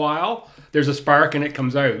once in a while. There's a spark and it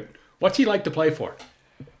comes out. What's he like to play for?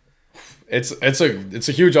 It's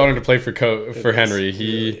a huge honor to play for Henry.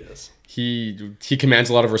 He commands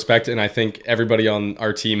a lot of respect, and I think everybody on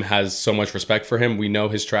our team has so much respect for him. We know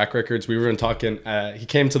his track records. We were even talking. He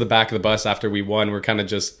came to the back of the bus after we won. We're kind of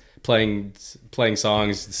just playing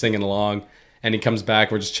songs, singing along, and he comes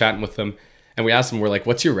back. We're just chatting with him, and we asked him, we're like,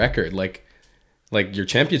 "What's your record? Like your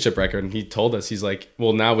championship record?" And he told us, he's like,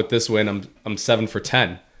 "Well, now with this win, I'm 7 for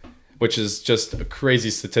 10." Which is just a crazy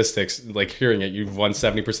statistics. Like hearing it, you've won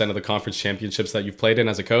 70% of the conference championships that you've played in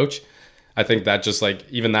as a coach. I think that just like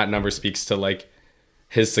even that number speaks to like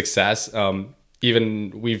his success.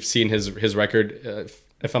 Even we've seen his record.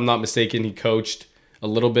 If I'm not mistaken, he coached a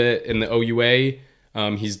little bit in the OUA. He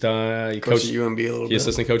coached at UMB a little bit. He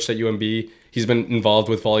assistant coached at UMB. He's been involved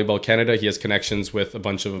with Volleyball Canada. He has connections with a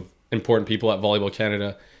bunch of important people at Volleyball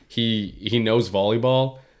Canada. He knows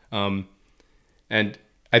volleyball, and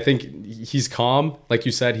I think he's calm. Like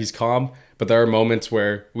you said, he's calm. But there are moments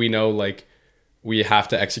where we know like we have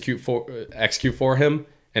to execute for him.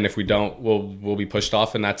 And if we don't, we'll be pushed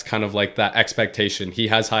off. And that's kind of like that expectation. He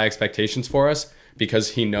has high expectations for us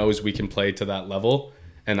because he knows we can play to that level.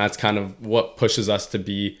 And that's kind of what pushes us to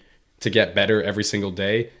get better every single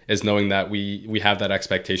day, is knowing that we have that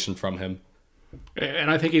expectation from him. And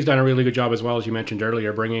I think he's done a really good job as well, as you mentioned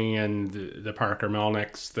earlier, bringing in the Parker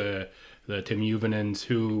Melnicks, the Tim Uvenins,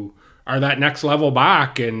 who are that next level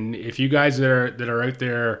back. And if you guys that are out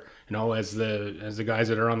there, as the guys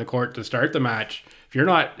that are on the court to start the match, if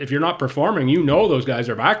you're not performing, those guys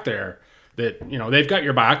are back there. That they've got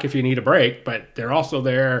your back if you need a break, but they're also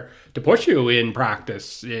there to push you in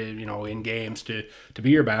practice, in games to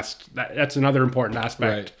be your best. That's another important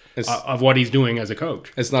aspect of what he's doing as a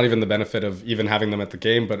coach. It's not even the benefit of even having them at the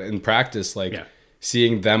game, but in practice,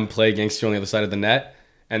 seeing them play against you on the other side of the net,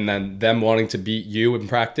 and then them wanting to beat you in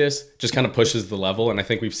practice just kind of pushes the level. And I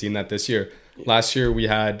think we've seen that this year. Last year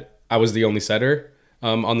I was the only setter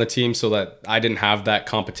on the team, so that I didn't have that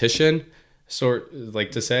competition,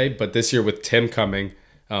 to say. But this year with Tim coming,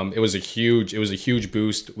 it was a huge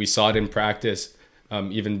boost. We saw it in practice,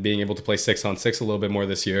 even being able to play 6-on-6 a little bit more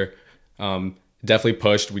this year. Definitely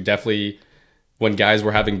pushed. When guys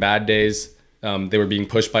were having bad days, they were being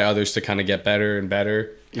pushed by others to kind of get better and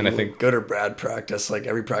better. And I think good or bad practice,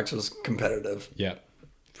 every practice was competitive. Yeah,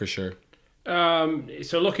 for sure.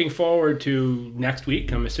 So looking forward to next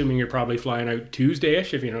week, I'm assuming you're probably flying out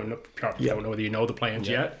Tuesday-ish, if you don't know whether you know the plans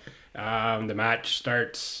yet. The matches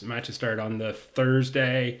start on the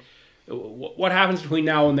Thursday. What happens between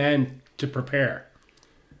now and then to prepare?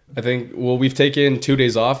 I think, we've taken 2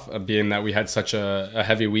 days off, being that we had such a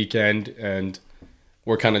heavy weekend, and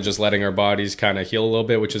we're kind of just letting our bodies kind of heal a little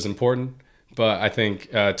bit, which is important. But I think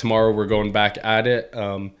tomorrow we're going back at it.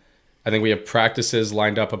 I think we have practices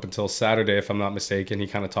lined up until Saturday, if I'm not mistaken. He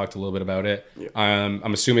kind of talked a little bit about it. Yeah.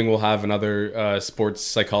 I'm assuming we'll have another sports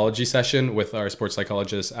psychology session with our sports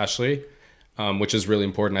psychologist, Ashley, which is really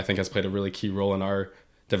important. I think has played a really key role in our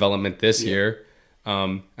development this year.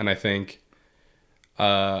 And I think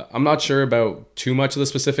I'm not sure about too much of the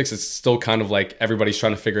specifics. It's still kind of everybody's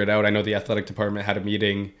trying to figure it out. I know the athletic department had a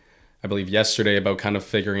meeting, I believe yesterday, about kind of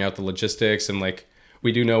figuring out the logistics, and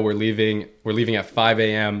we do know we're leaving at 5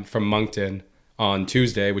 a.m. from Moncton on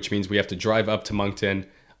Tuesday, which means we have to drive up to Moncton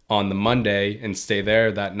on the Monday and stay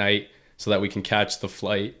there that night so that we can catch the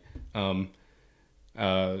flight.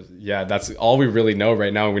 That's all we really know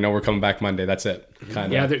right now. We know we're coming back Monday. That's it.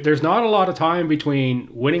 There's not a lot of time between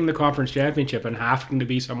winning the conference championship and having to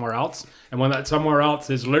be somewhere else. And when that somewhere else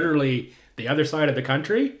is literally the other side of the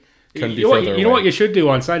country, you know what you should do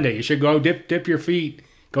on Sunday? You should go dip your feet.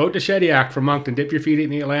 Go to Shediac from Moncton, dip your feet in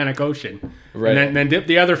the Atlantic Ocean, right, and then dip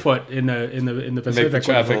the other foot in the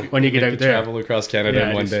Pacific when you get out there. Travel across Canada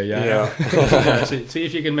in one day, See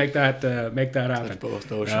if you can make that happen. That's both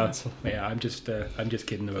oceans. I'm just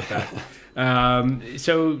kidding about that.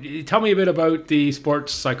 So tell me a bit about the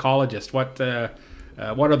sports psychologist. What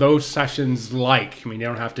are those sessions like? I mean, you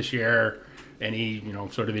don't have to share any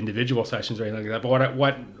sort of individual sessions or anything like that.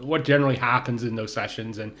 But what generally happens in those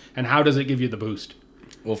sessions, and how does it give you the boost?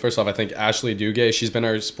 Well, first off, I think Ashley Duguay, she's been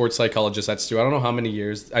our sports psychologist at STU. I don't know how many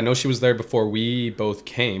years. I know she was there before we both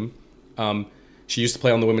came. She used to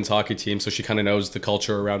play on the women's hockey team, so she kind of knows the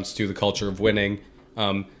culture around STU, the culture of winning.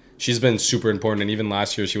 She's been super important, and even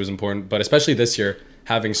last year she was important. But especially this year,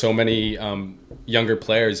 having so many younger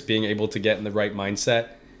players, being able to get in the right mindset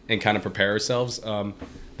and kind of prepare ourselves. The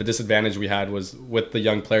disadvantage we had was with the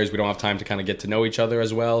young players, we don't have time to kind of get to know each other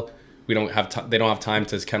as well. They don't have time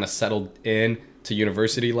to kind of settle in to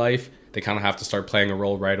university life. They kind of have to start playing a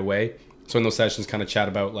role right away. So in those sessions, kind of chat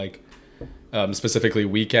about specifically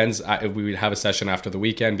weekends. We would have a session after the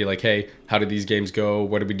weekend, be like, hey, how did these games go?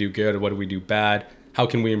 What did we do good? What did we do bad? How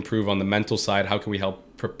can we improve on the mental side? How can we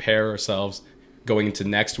help prepare ourselves going into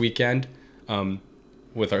next weekend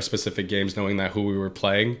with our specific games, knowing that who we were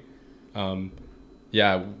playing? I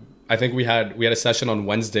think we had a session on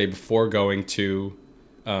Wednesday before going to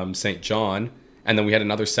St. John. And then we had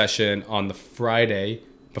another session on the Friday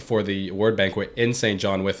before the award banquet in St.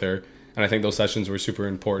 John with her. And I think those sessions were super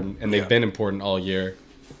important, and they've been important all year.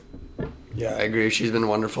 Yeah, I agree. She's been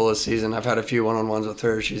wonderful this season. I've had a few one-on-ones with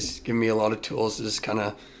her. She's given me a lot of tools to just kind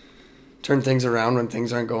of turn things around when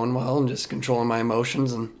things aren't going well and just controlling my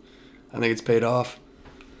emotions, and I think it's paid off.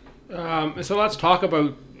 So let's talk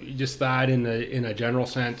about just that in a general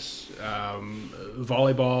sense.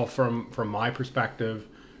 Volleyball from my perspective.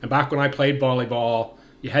 And back when I played volleyball,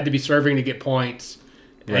 you had to be serving to get points.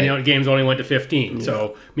 Right. And games only went to 15. Yeah.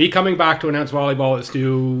 So me coming back to announce volleyball at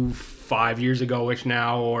STU 5 years ago-ish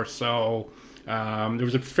now or so, there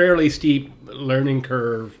was a fairly steep learning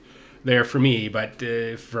curve there for me. But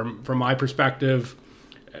from my perspective,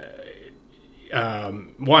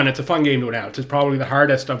 one, it's a fun game to announce. It's probably the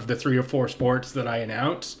hardest of the 3 or 4 sports that I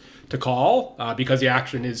announce to call because the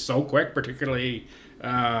action is so quick, particularly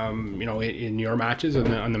in your matches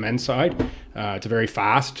on the men's side. It's a very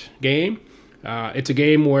fast game. It's a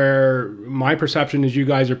game where my perception is you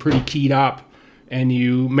guys are pretty keyed up, and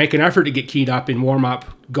you make an effort to get keyed up in warm up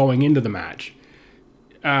going into the match.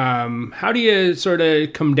 How do you sort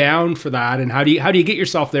of come down for that, and how do you get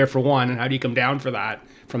yourself there for one, and how do you come down from that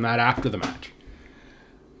after the match?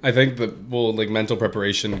 I think mental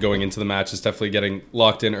preparation going into the match is definitely getting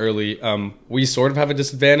locked in early. We sort of have a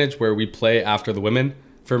disadvantage where we play after the women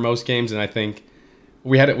for most games, and I think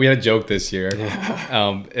we had a joke this year,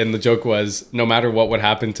 and the joke was no matter what would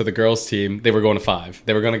happen to the girls' team, they were going to 5.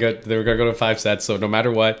 They were gonna go to 5 sets. So no matter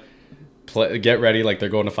what, get ready like they're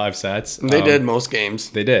going to 5 sets. They did most games.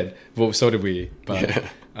 They did. Well, so did we. But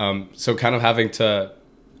so kind of having to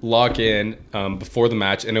lock in before the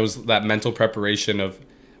match, and it was that mental preparation of.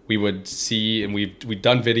 We would see, and we'd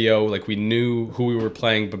done video, like we knew who we were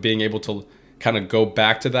playing, but being able to kind of go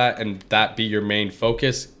back to that and that be your main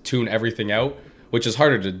focus, tune everything out, which is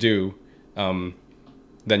harder to do than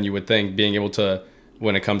you would think. Being able to,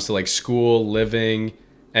 when it comes to like school, living,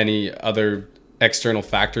 any other external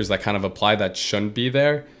factors that kind of apply that shouldn't be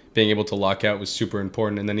there, being able to lock out was super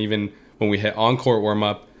important. And then even when we hit on-court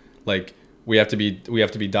warm-up, like we have to be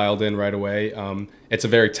dialed in right away. It's a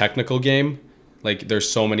very technical game. Like there's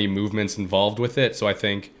so many movements involved with it. So I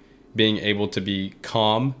think being able to be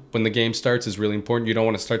calm when the game starts is really important. You don't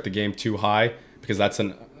want to start the game too high because that's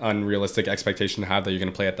an unrealistic expectation to have that you're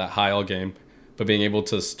going to play at that high all game. But being able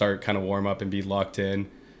to start kind of warm up and be locked in,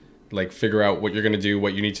 like figure out what you're going to do,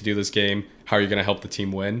 what you need to do this game, how you're going to help the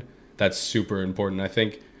team win. That's super important. I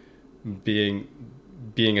think being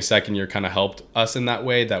a second year kind of helped us in that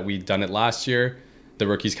way that we'd done it last year. The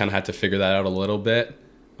rookies kind of had to figure that out a little bit.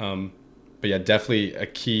 But yeah, definitely a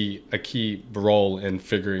key role in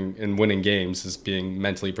winning games is being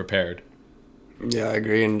mentally prepared. Yeah, I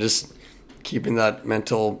agree, and just keeping that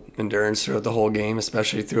mental endurance throughout the whole game,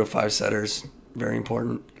 especially through a 5-setter, is very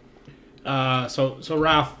important. So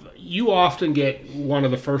Raph, you often get one of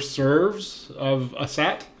the first serves of a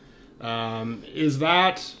set. Is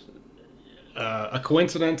that a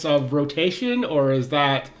coincidence of rotation, or is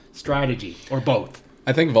that strategy, or both?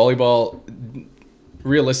 I think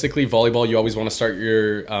realistically, volleyball, you always want to start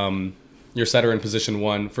your setter in position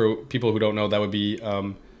 1. For people who don't know, that would be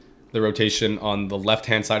the rotation on the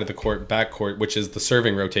left-hand side of the court, back court, which is the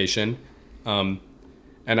serving rotation. And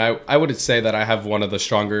I would say that I have one of the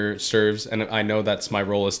stronger serves, and I know that's my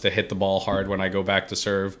role is to hit the ball hard when I go back to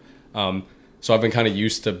serve. So I've been kind of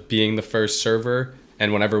used to being the first server,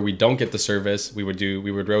 and whenever we don't get the service, we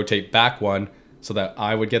would rotate back 1 so that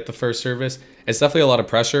I would get the first service. It's definitely a lot of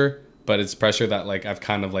pressure, but it's pressure that like I've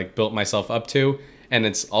kind of like built myself up to, and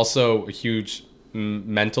it's also a huge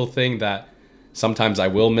mental thing that sometimes I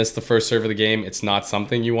will miss the first serve of the game. It's not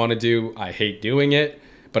something you want to do. I hate doing it,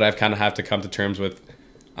 but I've kind of have to come to terms with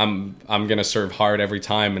I'm gonna serve hard every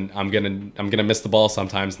time, and I'm gonna miss the ball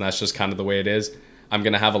sometimes, and that's just kind of the way it is. I'm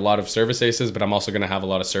gonna have a lot of service aces, but I'm also gonna have a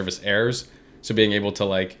lot of service errors. So being able to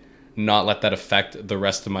like not let that affect the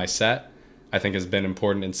rest of my set, I think has been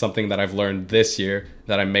important, and something that I've learned this year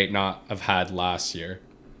that I may not have had last year.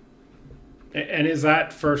 And is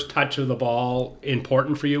that first touch of the ball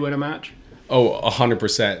important for you in a match? Oh,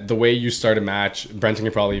 100%. The way you start a match, Brenton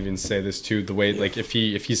can probably even say this too, the way like if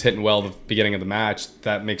he's hitting well the beginning of the match,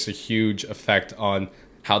 that makes a huge effect on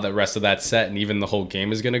how the rest of that set and even the whole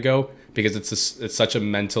game is going to go, because it's such a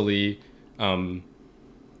mentally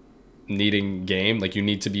needing game. Like you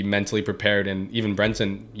need to be mentally prepared, and even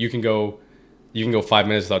Brenton, you can go 5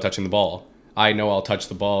 minutes without touching the ball. I know I'll touch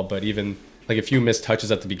the ball, but even like a few missed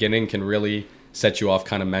touches at the beginning can really set you off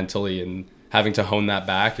kind of mentally, and having to hone that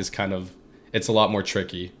back is it's a lot more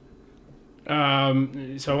tricky. So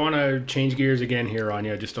I want to change gears again here on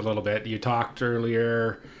you just a little bit. You talked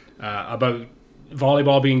earlier about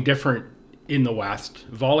volleyball being different in the West.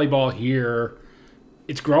 Volleyball here,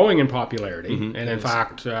 it's growing in popularity. Mm-hmm. And in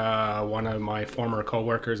fact, one of my former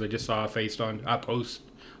coworkers, I just saw a post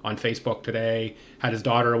on Facebook today, had his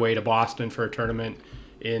daughter away to Boston for a tournament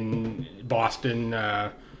in Boston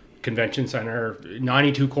Convention Center,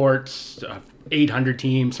 92 courts, 800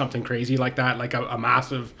 teams, something crazy like that, like a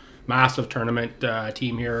massive tournament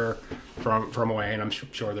team here from away. And I'm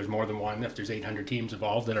sure there's more than one if there's 800 teams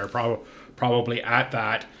involved that are probably at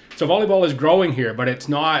that. So volleyball is growing here, but it's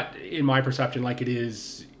not, in my perception, like it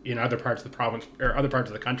is in other parts of the province or other parts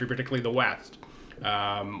of the country, particularly the West.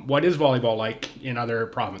 What is volleyball like in other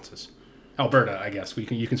provinces? Alberta, I guess.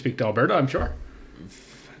 You can speak to Alberta, I'm sure.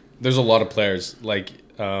 There's a lot of players. There's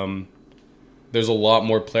a lot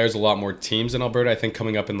more players, a lot more teams in Alberta. I think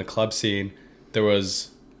coming up in the club scene,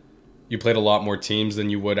 you played a lot more teams than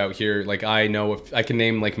you would out here. Like, I know if I can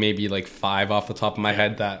name maybe 5 off the top of my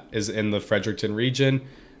head that is in the Fredericton region,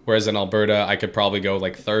 whereas in Alberta I could probably go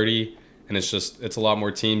 30, and it's a lot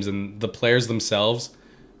more teams, and the players themselves,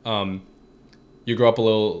 you grow up a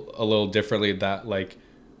little differently, that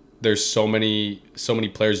there's so many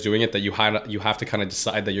players doing it that you have to kind of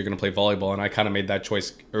decide that you're going to play volleyball, and I kind of made that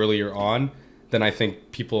choice earlier on than I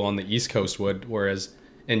think people on the East Coast would, whereas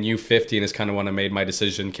in U15 is kind of when I made my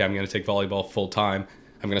decision, okay, I'm going to take volleyball full time.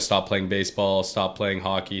 I'm going to stop playing baseball, stop playing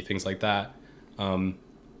hockey, things like that. And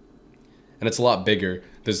it's a lot bigger.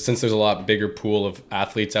 Since there's a lot bigger pool of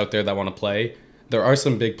athletes out there that want to play, there are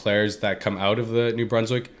some big players that come out of the New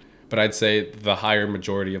Brunswick, but I'd say the higher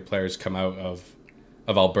majority of players come out of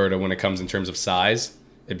Alberta when it comes in terms of size.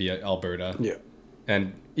 It'd be Alberta. Yeah.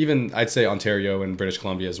 And even I'd say Ontario and British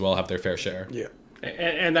Columbia as well have their fair share. Yeah.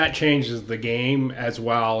 And that changes the game as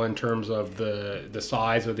well in terms of the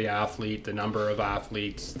size of the athlete, the number of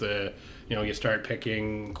athletes, you start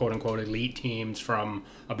picking quote unquote elite teams from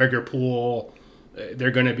a bigger pool.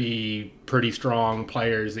 They're going to be pretty strong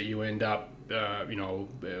players that you end up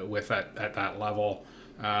with at that level.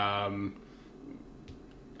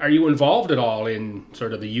 Are you involved at all in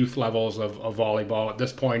sort of the youth levels of volleyball at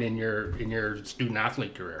this point in your student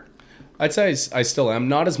athlete career? I'd say I still am.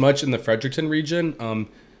 Not as much in the Fredericton region.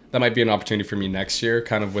 That might be an opportunity for me next year,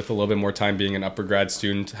 kind of with a little bit more time being an upper grad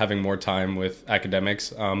student, having more time with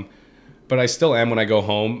academics. But I still am when I go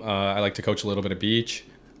home. I like to coach a little bit of beach,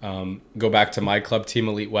 go back to my club team,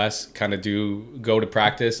 Elite West, kind of go to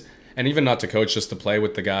practice, and even not to coach, just to play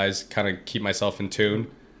with the guys, kind of keep myself in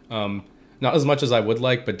tune. Not as much as I would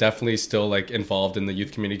like, but definitely still involved in the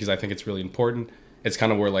youth community because I think it's really important. It's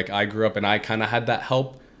kind of where I grew up, and I kind of had that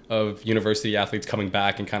help of university athletes coming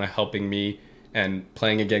back and kind of helping me and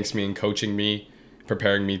playing against me and coaching me,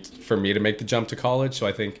 preparing me for me to make the jump to college. So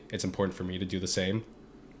I think it's important for me to do the same.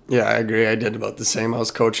 Yeah, I agree. I did about the same. I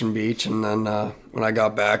was coaching beach, and then when I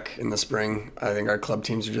got back in the spring, I think our club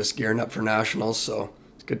teams are just gearing up for nationals, so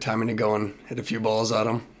it's good timing to go and hit a few balls at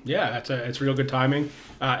them. Yeah, it's real good timing.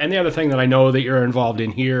 And the other thing that I know that you're involved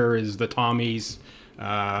in here is the Tommies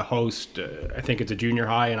host, I think it's a junior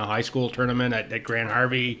high and a high school tournament at Grand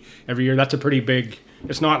Harvey every year. That's a pretty big,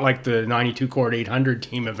 it's not like the 92 Court 800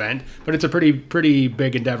 team event, but it's a pretty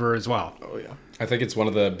big endeavor as well. Oh, yeah. I think it's one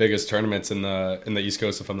of the biggest tournaments in the East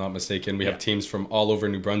Coast, if I'm not mistaken. We have teams from all over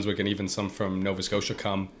New Brunswick and even some from Nova Scotia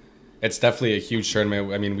come. It's definitely a huge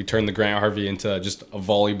tournament. I mean, we turned the Grand Harvey into just a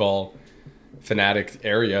volleyball fanatic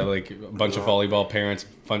area, a bunch of volleyball parents,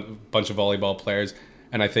 bunch of volleyball players.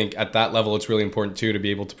 And I think at that level, it's really important, too, to be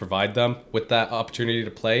able to provide them with that opportunity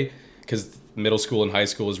to play, because middle school and high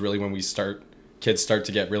school is really when kids start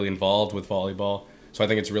to get really involved with volleyball. So I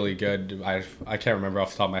think it's really good. I can't remember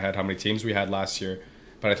off the top of my head how many teams we had last year,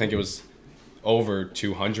 but I think it was over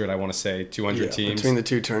 200, I want to say, 200 teams. Between the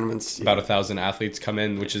two tournaments. About 1,000 athletes come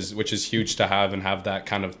in, which is huge to have and have that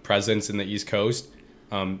kind of presence in the East Coast,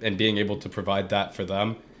 and being able to provide that for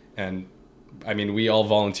them. And, I mean, we all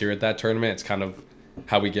volunteer at that tournament. It's kind of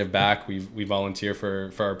how we give back. We volunteer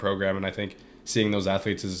for our program, and I think seeing those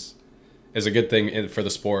athletes is a good thing for the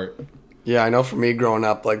sport. Yeah, I know for me growing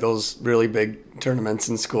up, those really big tournaments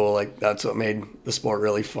in school, that's what made the sport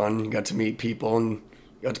really fun. You got to meet people and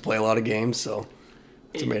got to play a lot of games, so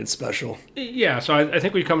it's made it special. Yeah, so I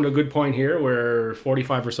think we've come to a good point here. We're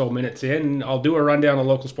 45 or so minutes in. I'll do a rundown of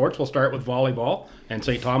local sports. We'll start with volleyball and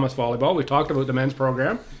St. Thomas volleyball. We talked about the men's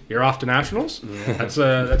program. You're off to nationals. Yeah.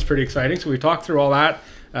 That's pretty exciting. So we talked through all that.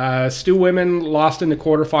 STU women lost in the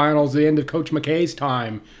quarterfinals, the end of Coach McKay's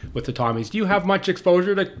time with the Tommies. Do you have much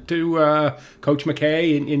exposure to Coach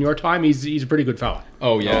McKay in your time? He's a pretty good fella.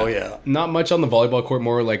 Oh, yeah. Oh, yeah. Not much on the volleyball court,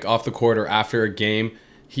 more off the court or after a game.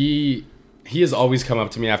 He has always come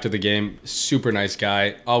up to me after the game. Super nice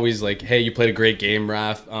guy. Always hey, you played a great game,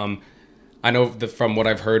 Raph. I know from what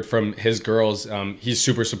I've heard from his girls, he's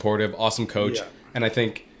super supportive, awesome coach. Yeah. And I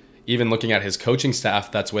think even looking at his coaching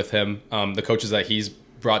staff that's with him, the coaches that he's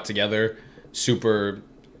brought together, super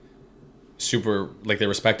they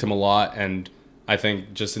respect him a lot. And I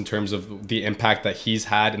think just in terms of the impact that he's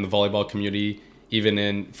had in the volleyball community, even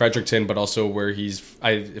in Fredericton, but also where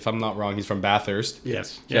if I'm not wrong, he's from Bathurst.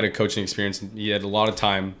 Yes. He had a coaching experience. He had a lot of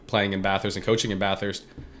time playing in Bathurst and coaching in Bathurst.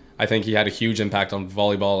 I think he had a huge impact on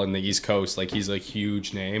volleyball in the East Coast. He's a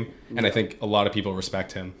huge name, and I think a lot of people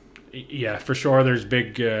respect him. Yeah, for sure. There's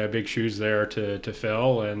big shoes there to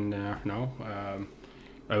fill, and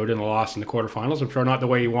out in the loss in the quarterfinals. I'm sure not the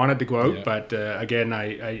way you wanted to go out, Yeah. but again,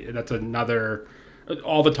 I that's another.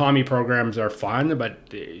 All the Tommy programs are fun,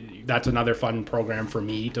 but that's another fun program for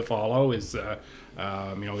me to follow. Is the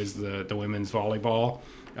women's volleyball.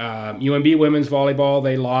 UNB women's volleyball,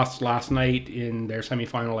 they lost last night in their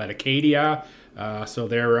semifinal at Acadia, so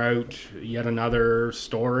they're out. Yet another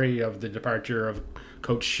story of the departure of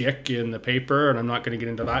Coach Schick in the paper, and I'm not going to get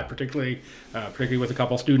into that particularly with a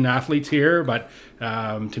couple student athletes here. But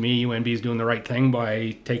to me, UNB is doing the right thing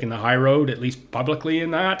by taking the high road, at least publicly,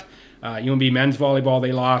 in that. UNB men's volleyball,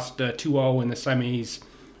 they lost 2-0 in the semis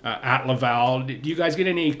at Laval. Do you guys get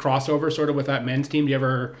any crossover sort of with that men's team? Do you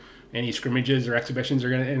ever any scrimmages or exhibitions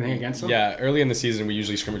or anything against them? Yeah, early in the season, we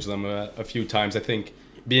usually scrimmage them a few times. I think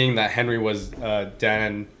being that Henry was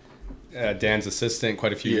Dan's assistant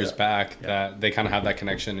quite a few years back, that they kind of have that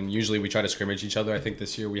connection, and usually we try to scrimmage each other. I think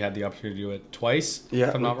this year we had the opportunity to do it twice,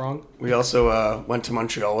 if I'm not wrong. We also went to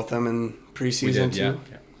Montreal with them in preseason too.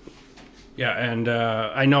 Yeah, and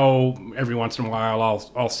I know every once in a while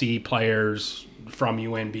I'll see players from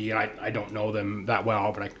UNB. I don't know them that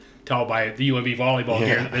well, but I tell by the UNB volleyball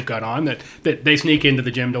gear that they've got on that they sneak into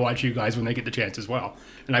the gym to watch you guys when they get the chance as well.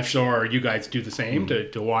 And I'm sure you guys do the same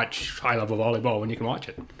to watch high-level volleyball when you can watch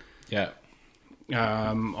it. Yeah.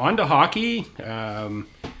 On to hockey.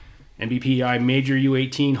 NBPI Major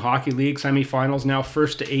U18 Hockey League semifinals now.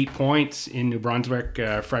 First to 8 points in New Brunswick.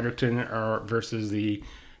 Fredericton versus the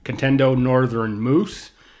Contendo Northern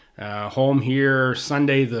Moose. Home here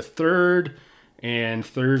Sunday the 3rd and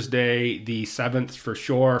Thursday the 7th for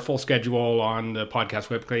sure. Full schedule on the podcast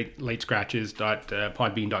website,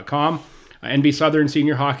 latescratches.podbean.com. NB Southern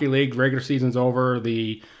Senior Hockey League, regular season's over.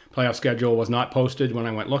 The playoff schedule was not posted when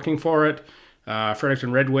I went looking for it.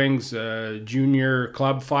 Fredericton Red Wings junior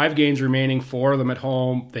club, 5 games remaining, 4 of them at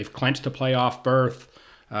home. They've clinched a playoff berth.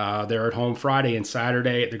 They're at home Friday and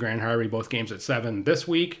Saturday at the Grand Harvey, both games at 7 this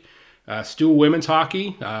week. STU women's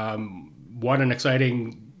hockey, what an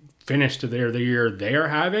exciting finish to the year they're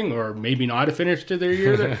having, or maybe not a finish to their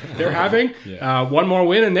year that they're having. One more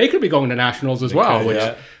win and they could be going to nationals as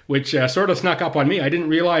well, which sort of snuck up on me. I didn't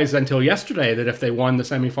realize until yesterday that if they won the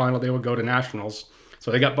semifinal, they would go to nationals.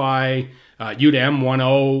 So they got by UDM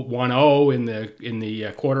 1-0 in the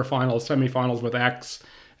quarterfinals, semifinals with X.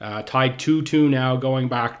 Tied 2-2 now, going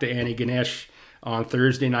back to Annie Ganesh on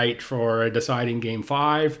Thursday night for a deciding Game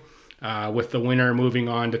 5, with the winner moving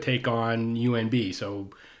on to take on UNB. So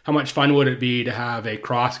how much fun would it be to have a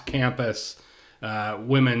cross-campus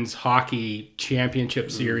women's hockey championship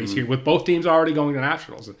series here with both teams already going to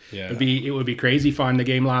nationals? It would be crazy fun. The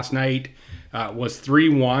game last night was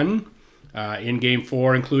 3-1 in Game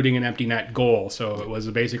 4, including an empty net goal. So it was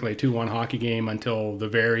basically a 2-1 hockey game until the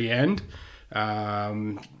very end.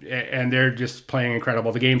 And they're just playing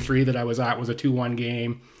incredible. The Game 3 that I was at was a 2-1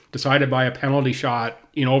 game decided by a penalty shot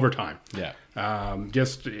in overtime.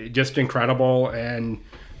 Just incredible, and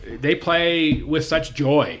they play with such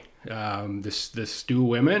joy. This STU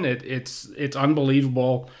women, it's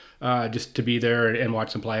unbelievable just to be there and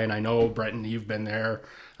watch them play. And I know, Brenton, you've been there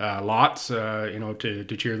lots,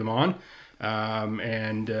 to cheer them on.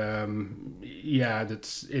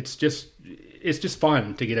 It's just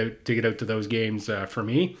fun to get out to those games for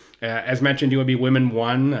me. As mentioned, UNB women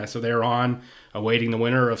won, so they're on awaiting the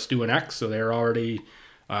winner of STU and X, so they're already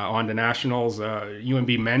on to nationals.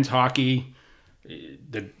 UNB men's hockey,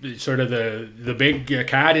 the big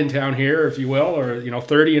cat in town here, if you will, or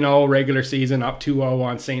 30-0 regular season, up 2-0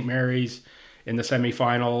 on St. Mary's in the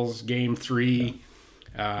semifinals. Game 3.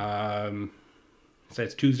 So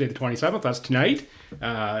it's Tuesday the 27th. That's tonight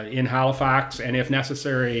in Halifax, and if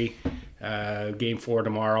necessary, Game 4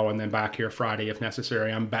 tomorrow, and then back here Friday if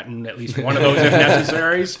necessary. I'm betting at least one of those if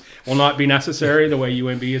necessaries will not be necessary the way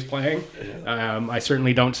UNB is playing. I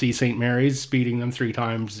certainly don't see St. Mary's beating them 3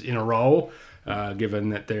 times in a row, given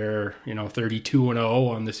that they're 32-0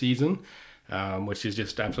 on the season, which is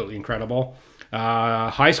just absolutely incredible.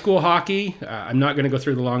 High school hockey. I'm not going to go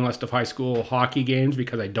through the long list of high school hockey games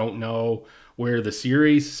because I don't know where the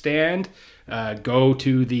series stand. Go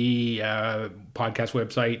to the podcast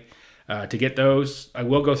website to get those. I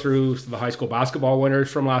will go through the high school basketball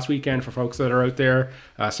winners from last weekend for folks that are out there.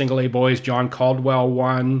 Single A boys, John Caldwell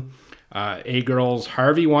won. A girls,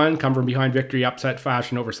 Harvey won. Come from behind victory, upset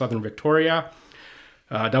fashion over Southern Victoria.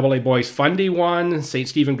 Double A boys, Fundy won. St.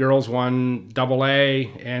 Stephen girls won Double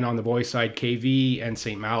A, and on the boys side, KV and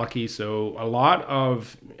St. Malachy. So a lot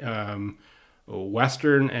of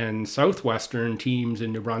Western and Southwestern teams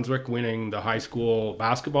in New Brunswick winning the high school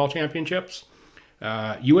basketball championships.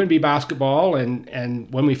 UNB basketball,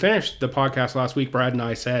 and when we finished the podcast last week, Brad and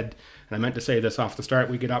I said, and I meant to say this off the start,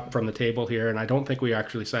 we get up from the table here, and I don't think we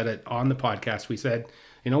actually said it on the podcast. We said,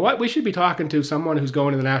 you know what, we should be talking to someone who's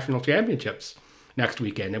going to the national championships next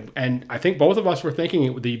weekend. And I think both of us were thinking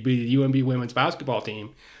it would be the UNB women's basketball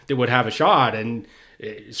team that would have a shot. And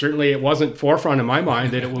certainly it wasn't forefront in my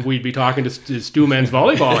mind that we'd be talking to Stu men's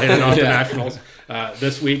volleyball heading off to nationals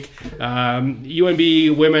this week.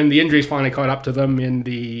 UNB women, the injuries finally caught up to them in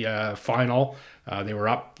the final. They were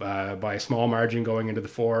up by a small margin going into the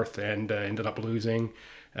fourth and ended up losing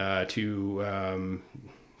to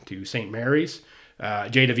St. Mary's.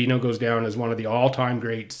 Jay Davino goes down as one of the all-time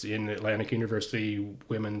greats in Atlantic University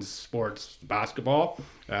women's sports basketball.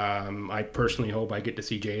 I personally hope I get to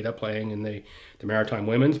see Jada playing in the Maritime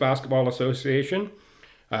Women's Basketball Association.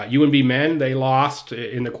 UNB men, they lost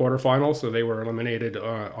in the quarterfinals, so they were eliminated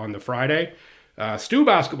on the Friday. STU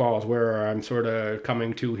basketball is where I'm sort of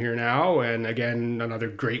coming to here now, and again, another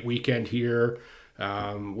great weekend here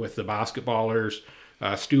with the basketballers.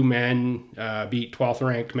 STU men beat 12th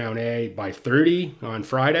ranked Mount A by 30 on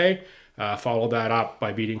Friday. Followed that up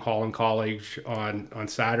by beating Holland College on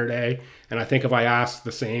Saturday. And I think if I asked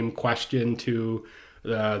the same question to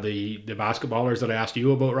the basketballers that I asked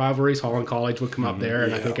you about rivalries, Holland College would come up there,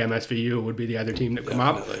 and I think MSVU would be the other team that come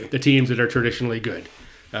up. The teams that are traditionally good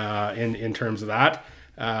in terms of that.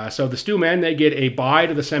 So the STU men, they get a bye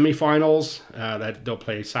to the semifinals that they'll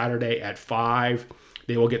play Saturday at 5.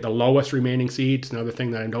 They will get the lowest remaining seed. It's another thing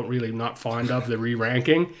that I'm not fond of, the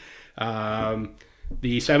re-ranking. The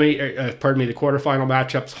quarterfinal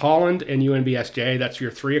matchups, Holland and UNBSJ. That's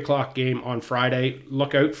your 3:00 game on Friday.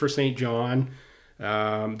 Look out for St. John.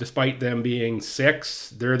 Despite them being 6,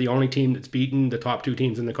 they're the only team that's beaten the top 2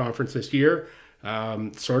 teams in the conference this year.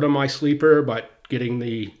 Sort of my sleeper, but getting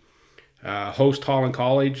the host Holland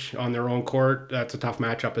College on their own court, that's a tough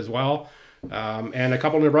matchup as well. And a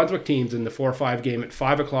couple of New Brunswick teams in the 4-5 game at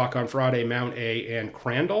 5:00 on Friday, Mount A and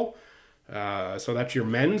Crandall. So that's your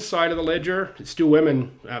men's side of the ledger. STU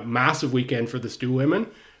women, massive weekend for the STU women.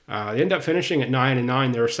 They end up finishing at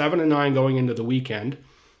 9-9. They were 7-9 going into the weekend,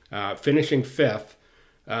 finishing 5th.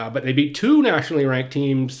 But they beat 2 nationally ranked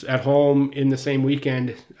teams at home in the same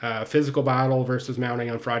weekend. Physical battle versus Mount A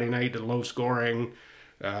on Friday night, a low-scoring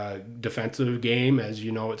defensive game, as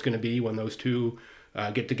you know it's going to be when those two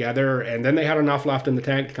get together. And then they had enough left in the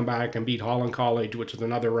tank to come back and beat Holland College, which is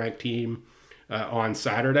another ranked team, on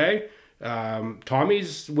Saturday.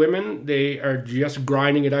 Tommies women, they are just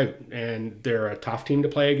grinding it out, and they're a tough team to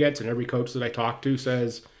play against, and every coach that I talk to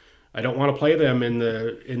says, I don't want to play them in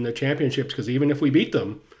the championships, because even if we beat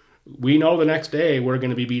them, we know the next day we're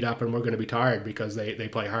going to be beat up and we're going to be tired because they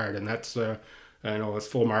play hard. And that's it's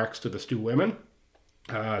full marks to the STU women.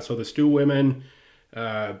 So the STU women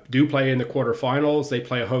do play in the quarterfinals. They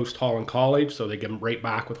play a host Holland College, so they get right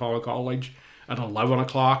back with Holland College at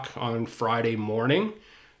 11:00 on Friday morning.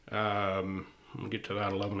 We'll get to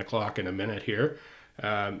that 11:00 in a minute here.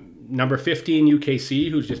 Number 15 UKC,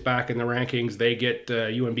 who's just back in the rankings, they get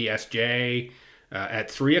UNBSJ at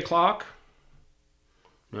 3:00.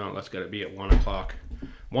 No, that's got to be at 1:00.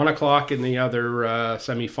 1:00 in the other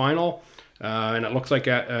semifinal. And it looks like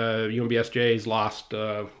UNBSJ's lost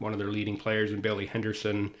one of their leading players in Bailey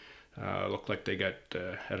Henderson. Looked like they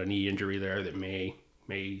had a knee injury there that may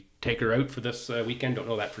take her out for this weekend. Don't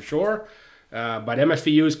know that for sure. But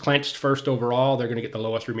MSVU is clinched first overall. They're going to get the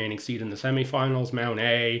lowest remaining seed in the semifinals. Mount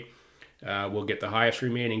A will get the highest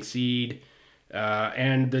remaining seed.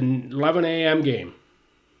 And the 11 a.m. game.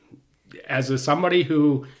 As somebody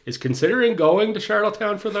who is considering going to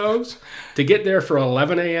Charlottetown for those, to get there for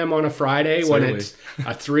 11 a.m. on a Friday when it's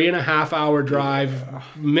a 3.5 hour drive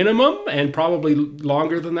minimum, and probably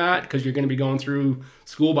longer than that because you're going to be going through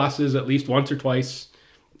school buses at least once or twice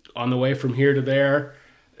on the way from here to there.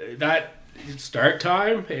 That start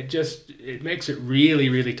time, it makes it really,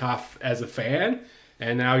 really tough as a fan.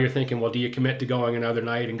 And now you're thinking, well, do you commit to going another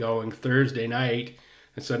night and going Thursday night?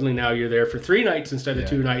 And suddenly now you're there for 3 nights instead of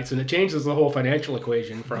 2 nights, and it changes the whole financial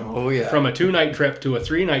equation from a 2-night trip to a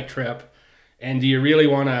 3-night trip. And do you really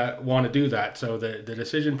want to do that? So the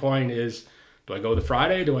decision point is, do I go the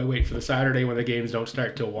Friday? Do I wait for the Saturday when the games don't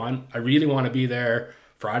start till 1? I really want to be there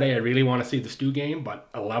Friday. I really want to see the STU game,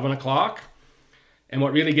 but 11:00. And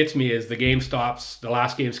what really gets me is the game stops. The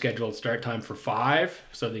last game scheduled start time for 5,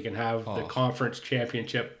 so they can have the conference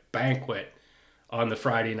championship banquet on the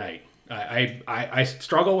Friday night. I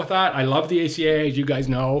struggle with that. I love the ACAA, as you guys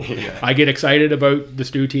know. Yeah. I get excited about the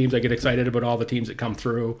STU teams. I get excited about all the teams that come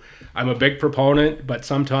through. I'm a big proponent, but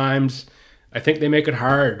sometimes I think they make it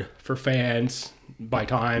hard for fans by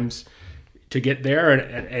times to get there.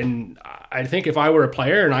 And I think if I were a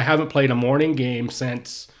player and I haven't played a morning game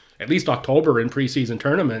since at least October in preseason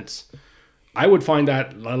tournaments, I would find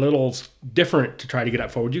that a little different to try to get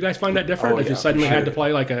up forward. Would you guys find that different if you suddenly had to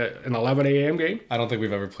play like an 11 a.m. game? I don't think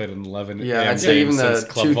we've ever played an 11 a.m. Yeah, I'd say even the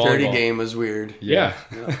 2:30 volleyball game was weird. Yeah.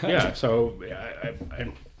 So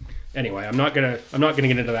anyway, I'm not gonna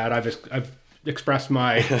get into that. I've expressed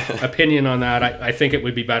my opinion on that. I think it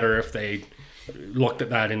would be better if they looked at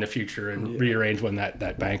that in the future and rearrange when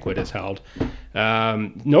that banquet is held.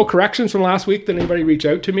 No corrections from last week that anybody reached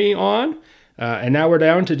out to me on. And now we're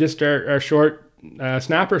down to just our short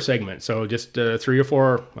snapper segment. So just 3 or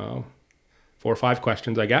 4 or 5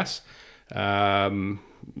 questions, I guess.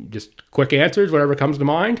 Just quick answers, whatever comes to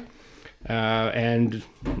mind. And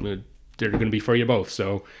they're going to be for you both.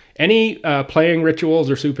 So any playing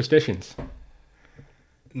rituals or superstitions?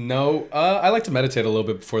 No, I like to meditate a little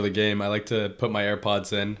bit before the game. I like to put my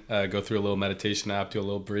AirPods in, go through a little meditation app, do a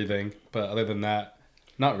little breathing. But other than that,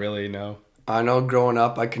 not really, no. I know growing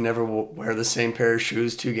up, I could never wear the same pair of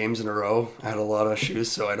shoes 2 games in a row. I had a lot of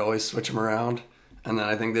shoes, so I'd always switch them around. And then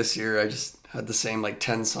I think this year I just had the same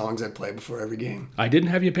 10 songs I'd play before every game. I didn't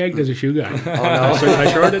have you pegged as a shoe guy. Oh, no?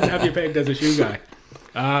 I sure didn't have you pegged as a shoe guy.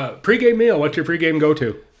 Pre-game meal, what's your pre-game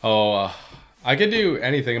go-to? I could do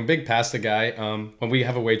anything. I'm a big pasta guy. When we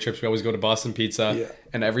have away trips, we always go to Boston Pizza. Yeah.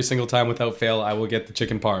 And every single time without fail, I will get the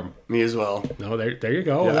chicken parm. Me as well. No, there you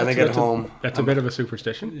go. Yeah, I think at home... That's a bit of a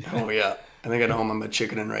superstition. Oh, yeah. I think at home I'm a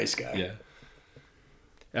chicken and rice guy.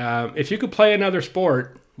 Yeah. If you could play another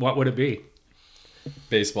sport, what would it be?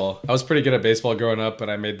 Baseball. I was pretty good at baseball growing up, but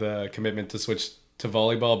I made the commitment to switch to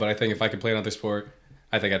volleyball. But I think if I could play another sport,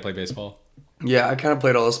 I think I'd play baseball. Yeah, I kind of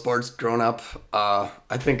played all the sports growing up.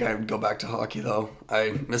 I think I'd go back to hockey, though.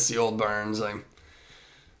 I miss the old barns. I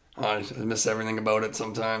miss everything about it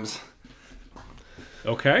sometimes.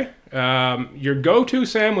 Okay. Your go-to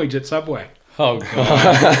sandwich at Subway? Oh, God.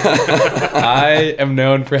 I am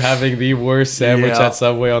known for having the worst sandwich at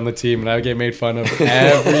Subway on the team, and I get made fun of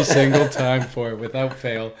every single time for it, without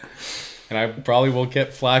fail. And I probably will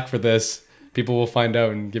get flack for this. People will find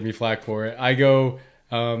out and give me flack for it. I go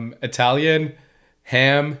Italian,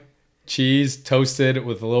 ham, cheese, toasted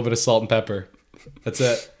with a little bit of salt and pepper. That's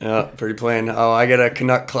it. Yeah, pretty plain. Oh, I get a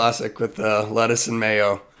Canuck Classic with lettuce and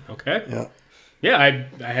mayo. Okay. Yeah. Yeah, I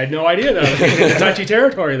had no idea that. It's touchy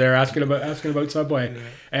territory there, asking about Subway. Yeah.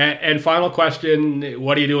 And final question: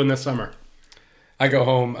 what are you doing this summer? I go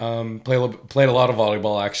home. Played a lot of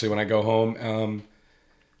volleyball actually. When I go home,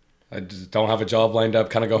 I just don't have a job lined up.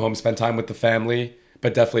 Kind of go home, spend time with the family.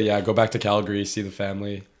 But definitely, go back to Calgary, see the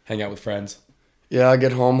family, hang out with friends. Yeah, I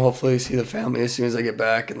get home. Hopefully, see the family as soon as I get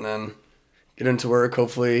back, and then get into work.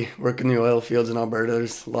 Hopefully, work in the oil fields in Alberta.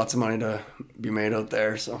 There's lots of money to be made out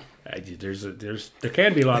there. So. There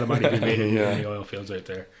can be a lot of money to be made in the oil fields out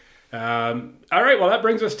there. All right, well, that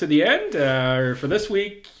brings us to the end. For this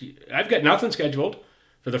week, I've got nothing scheduled.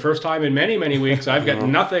 For the first time in many, many weeks, I've got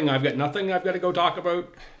nothing I've got to go talk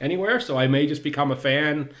about anywhere. So I may just become a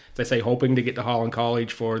fan, as I say, hoping to get to Holland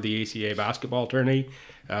College for the ACAA basketball tourney.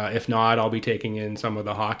 If not, I'll be taking in some of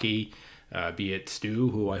the hockey, be it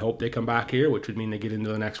STU, who I hope they come back here, which would mean they get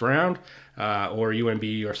into the next round, or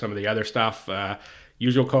UNB or some of the other stuff.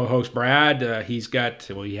 Usual co-host Brad, he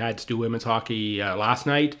had STU women's hockey last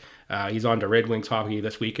night. He's on to Red Wings hockey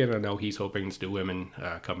this weekend. I know he's hoping STU women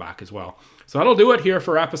come back as well. So that'll do it here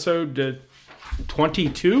for episode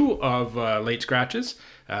 22 of Late Scratches.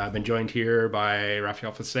 I've been joined here by Raph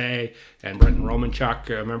Fiset and Brenton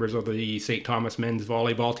Romanchuk, members of the St. Thomas men's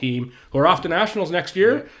volleyball team, who are off to nationals next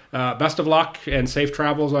year. Best of luck and safe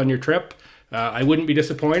travels on your trip. I wouldn't be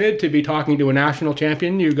disappointed to be talking to a national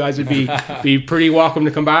champion. You guys would be pretty welcome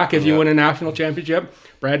to come back if you win a national championship.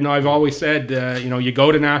 Brad and I have always said, you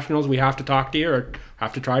go to nationals, we have to talk to you or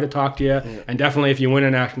have to try to talk to you. Yeah. And definitely if you win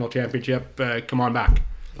a national championship, come on back.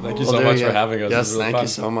 Thank you so much for having us. Yes, really thank you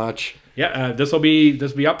so much. Yeah, this will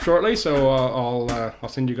be up shortly, so I'll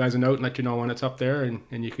send you guys a note and let you know when it's up there, and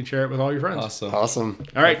you can share it with all your friends. Awesome.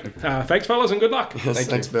 All right, thanks, fellas, and good luck. Yes,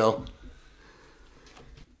 thanks, Bill.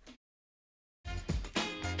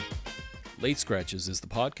 Late Scratches is the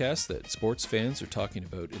podcast that sports fans are talking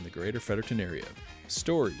about in the greater Fredericton area.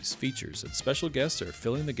 Stories, features, and special guests are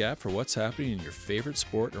filling the gap for what's happening in your favorite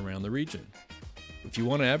sport around the region. If you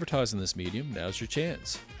want to advertise in this medium, now's your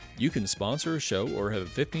chance. You can sponsor a show or have a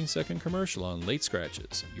 15-second commercial on Late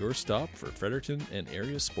Scratches, your stop for Fredericton and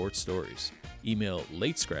area sports stories. Email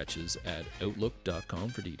latescratches@outlook.com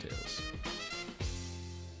for details.